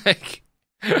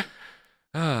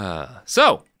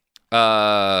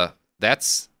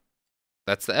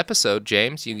 That's the episode,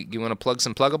 James. You want to plug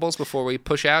some pluggables before we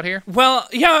push out here? Well,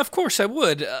 yeah, of course I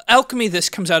would. Alchemy This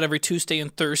comes out every Tuesday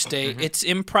and Thursday. Mm-hmm. It's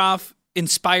improv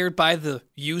inspired by the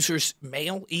user's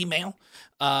email.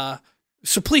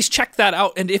 So please check that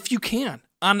out. And if you can,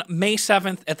 on May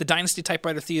 7th at the Dynasty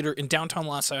Typewriter Theater in downtown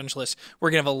Los Angeles,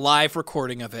 we're going to have a live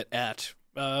recording of it at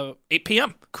 8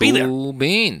 p.m. Cool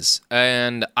beans.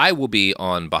 And I will be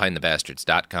on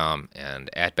BehindTheBastards.com and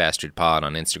at BastardPod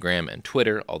on Instagram and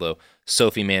Twitter, although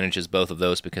Sophie manages both of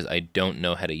those because I don't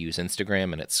know how to use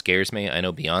Instagram and it scares me. I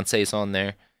know Beyonce's on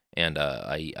there, and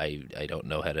I don't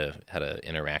know how to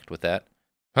interact with that.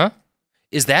 Huh?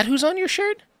 Is that who's on your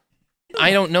shirt?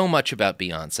 I don't know much about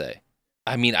Beyonce.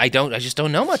 I mean, I just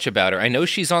don't know much about her. I know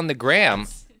she's on the gram.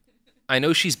 I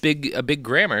know she's a big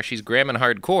grammer. She's gramming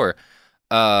hardcore.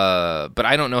 But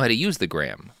I don't know how to use the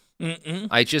gram.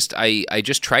 I just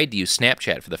tried to use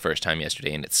Snapchat for the first time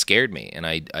yesterday, and it scared me. And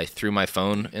I threw my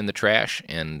phone in the trash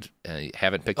and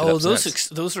haven't picked it up since.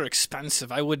 Those are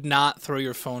expensive. I would not throw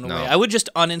your phone away. No. I would just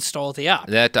uninstall the app.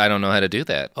 That I don't know how to do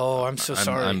that. Oh, I'm so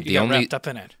sorry. You got wrapped up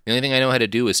in it. The only thing I know how to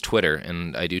do is Twitter,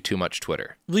 and I do too much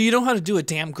Twitter. Well, you know how to do a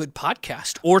damn good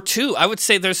podcast or two. I would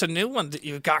say there's a new one that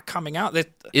you've got coming out.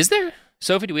 Is there?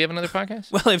 Sophie, do we have another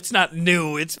podcast? Well, it's not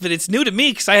new. But it's new to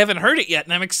me because I haven't heard it yet,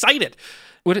 and I'm excited.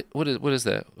 What is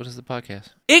that? What is the podcast?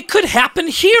 It could happen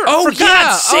here. Oh, for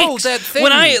God's sakes. Oh, that thing.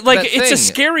 When it's a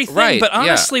scary thing. Right, but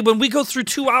honestly, when we go through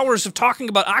 2 hours of talking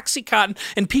about OxyContin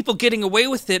and people getting away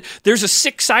with it, there's a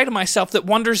sick side of myself that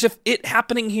wonders if it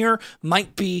happening here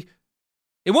might be.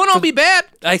 It won't all be bad.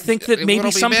 I think that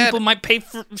maybe some bad. people might pay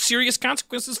for serious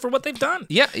consequences for what they've done.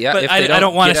 Yeah. But I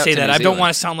don't want to say that. I don't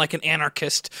want to sound like an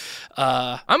anarchist.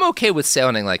 I'm okay with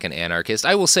sounding like an anarchist.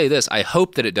 I will say this. I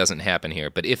hope that it doesn't happen here,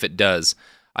 but if it does,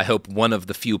 I hope one of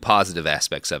the few positive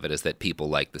aspects of it is that people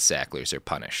like the Sacklers are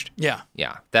punished. Yeah.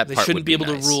 Yeah. That they part shouldn't would be able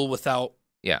nice. to rule without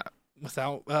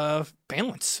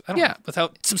balance.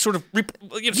 Without some sort of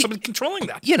somebody controlling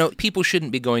that. People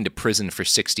shouldn't be going to prison for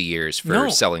 60 years for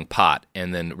selling pot,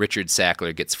 and then Richard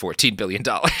Sackler gets $14 billion.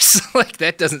 Like,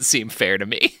 that doesn't seem fair to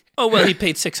me. Oh, well, he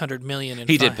paid $600 million in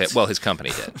He fines. did pay. Well, his company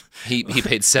did. He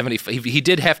paid 75. He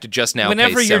did have to just now.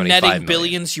 Whenever pay you're $75 netting million.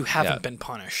 billions, you haven't been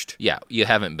punished. Yeah, you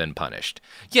haven't been punished.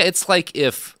 Yeah, it's like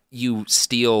if you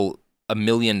steal $1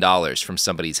 million from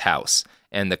somebody's house,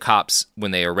 and the cops,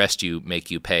 when they arrest you,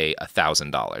 make you pay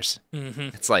 $1,000. Mm-hmm.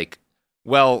 It's like,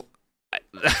 well,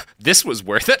 this was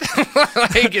worth it.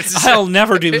 I'll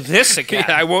never do this again.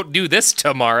 I won't do this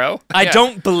tomorrow. I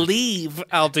don't believe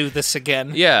I'll do this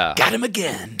again. Yeah. Got him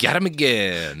again.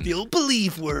 The old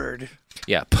believe word.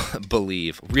 Yeah,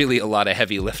 believe. Really a lot of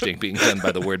heavy lifting being done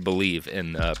by the word believe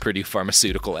in Purdue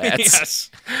Pharmaceutical ads.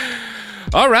 Yes.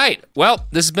 All right. Well,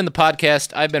 this has been the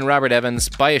podcast. I've been Robert Evans.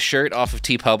 Buy a shirt off of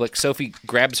TeePublic. Sophie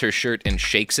grabs her shirt and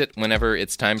shakes it whenever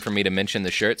it's time for me to mention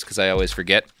the shirts because I always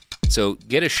forget. So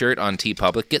get a shirt on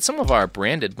TeePublic. Get some of our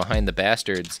branded Behind the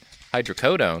Bastards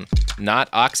hydrocodone, not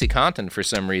OxyContin for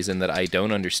some reason that I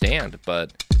don't understand,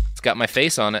 but it's got my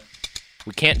face on it.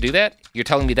 We can't do that? You're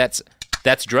telling me that's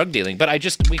drug dealing. But I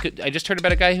just heard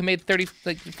about a guy who made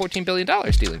 $14 billion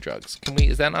dealing drugs.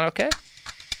 Is that not okay?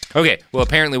 Okay, well,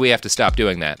 apparently we have to stop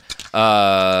doing that.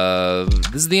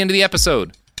 This is the end of the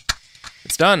episode.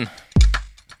 It's done.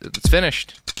 It's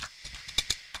finished.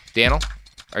 Daniel,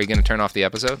 are you going to turn off the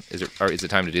episode? Is it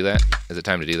time to do that? Is it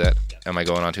time to do that? Am I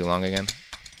going on too long again?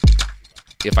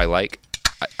 If I like.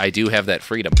 I do have that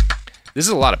freedom. This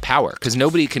is a lot of power, because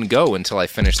nobody can go until I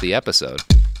finish the episode.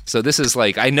 So this is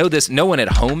like, I know this, no one at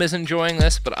home is enjoying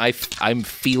this, but I'm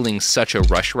feeling such a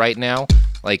rush right now.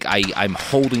 Like, I'm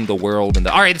holding the world in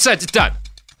the... All right, it's done.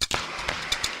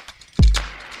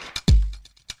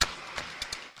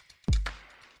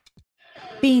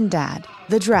 Bean Dad,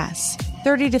 The Dress,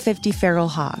 30 to 50 Feral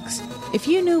Hogs. If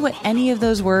you knew what any of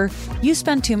those were, you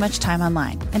spend too much time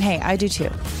online. And hey, I do too.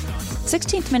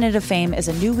 16th Minute of Fame is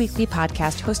a new weekly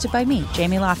podcast hosted by me,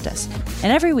 Jamie Loftus.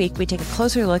 And every week we take a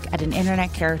closer look at an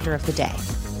internet character of the day.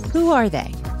 Who are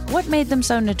they? What made them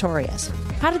so notorious?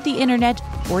 How did the internet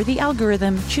or the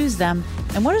algorithm choose them?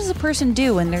 And what does a person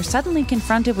do when they're suddenly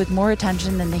confronted with more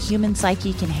attention than the human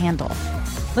psyche can handle?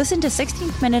 Listen to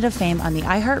 16th Minute of Fame on the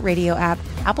iHeartRadio app,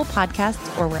 Apple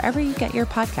Podcasts, or wherever you get your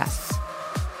podcasts.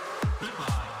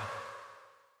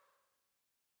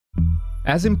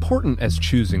 As important as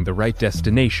choosing the right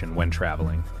destination when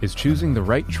traveling is choosing the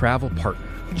right travel partner.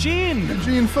 Gene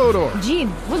Fodor.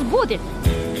 Gene, was good.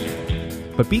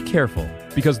 But be careful,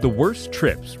 because the worst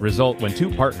trips result when two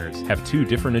partners have two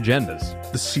different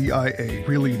agendas. The CIA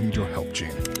really need your help, Gene.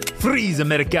 Freeze,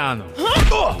 Americano.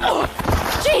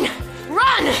 Gene,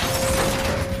 run!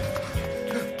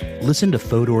 Listen to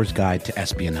Fodor's Guide to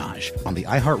Espionage on the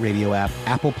iHeartRadio app,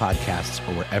 Apple Podcasts,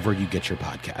 or wherever you get your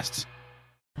podcasts.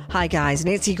 Hi, guys.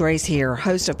 Nancy Grace here,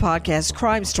 host of podcast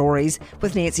Crime Stories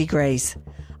with Nancy Grace.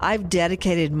 I've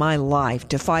dedicated my life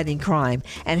to fighting crime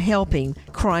and helping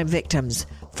crime victims.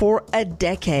 For a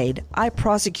decade, I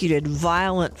prosecuted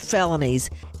violent felonies.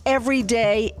 Every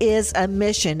day is a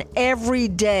mission. Every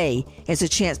day is a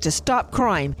chance to stop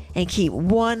crime and keep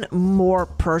one more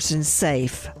person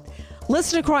safe.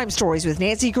 Listen to Crime Stories with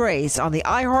Nancy Grace on the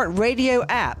iHeartRadio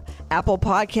app, Apple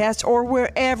Podcasts, or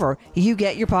wherever you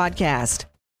get your podcast.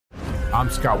 I'm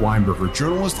Scott Weinberger,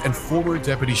 journalist and former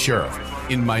deputy sheriff.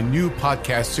 In my new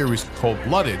podcast series called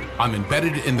Blooded, I'm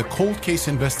embedded in the cold case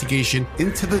investigation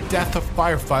into the death of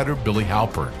firefighter Billy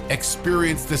Halpern.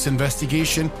 Experience this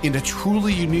investigation in a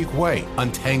truly unique way,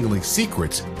 untangling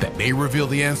secrets that may reveal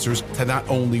the answers to not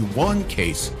only one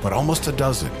case, but almost a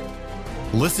dozen.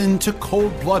 Listen to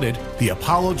Cold-Blooded, The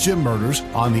Apollo Gym Murders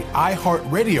on the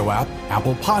iHeartRadio app,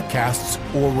 Apple Podcasts,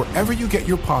 or wherever you get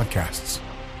your podcasts.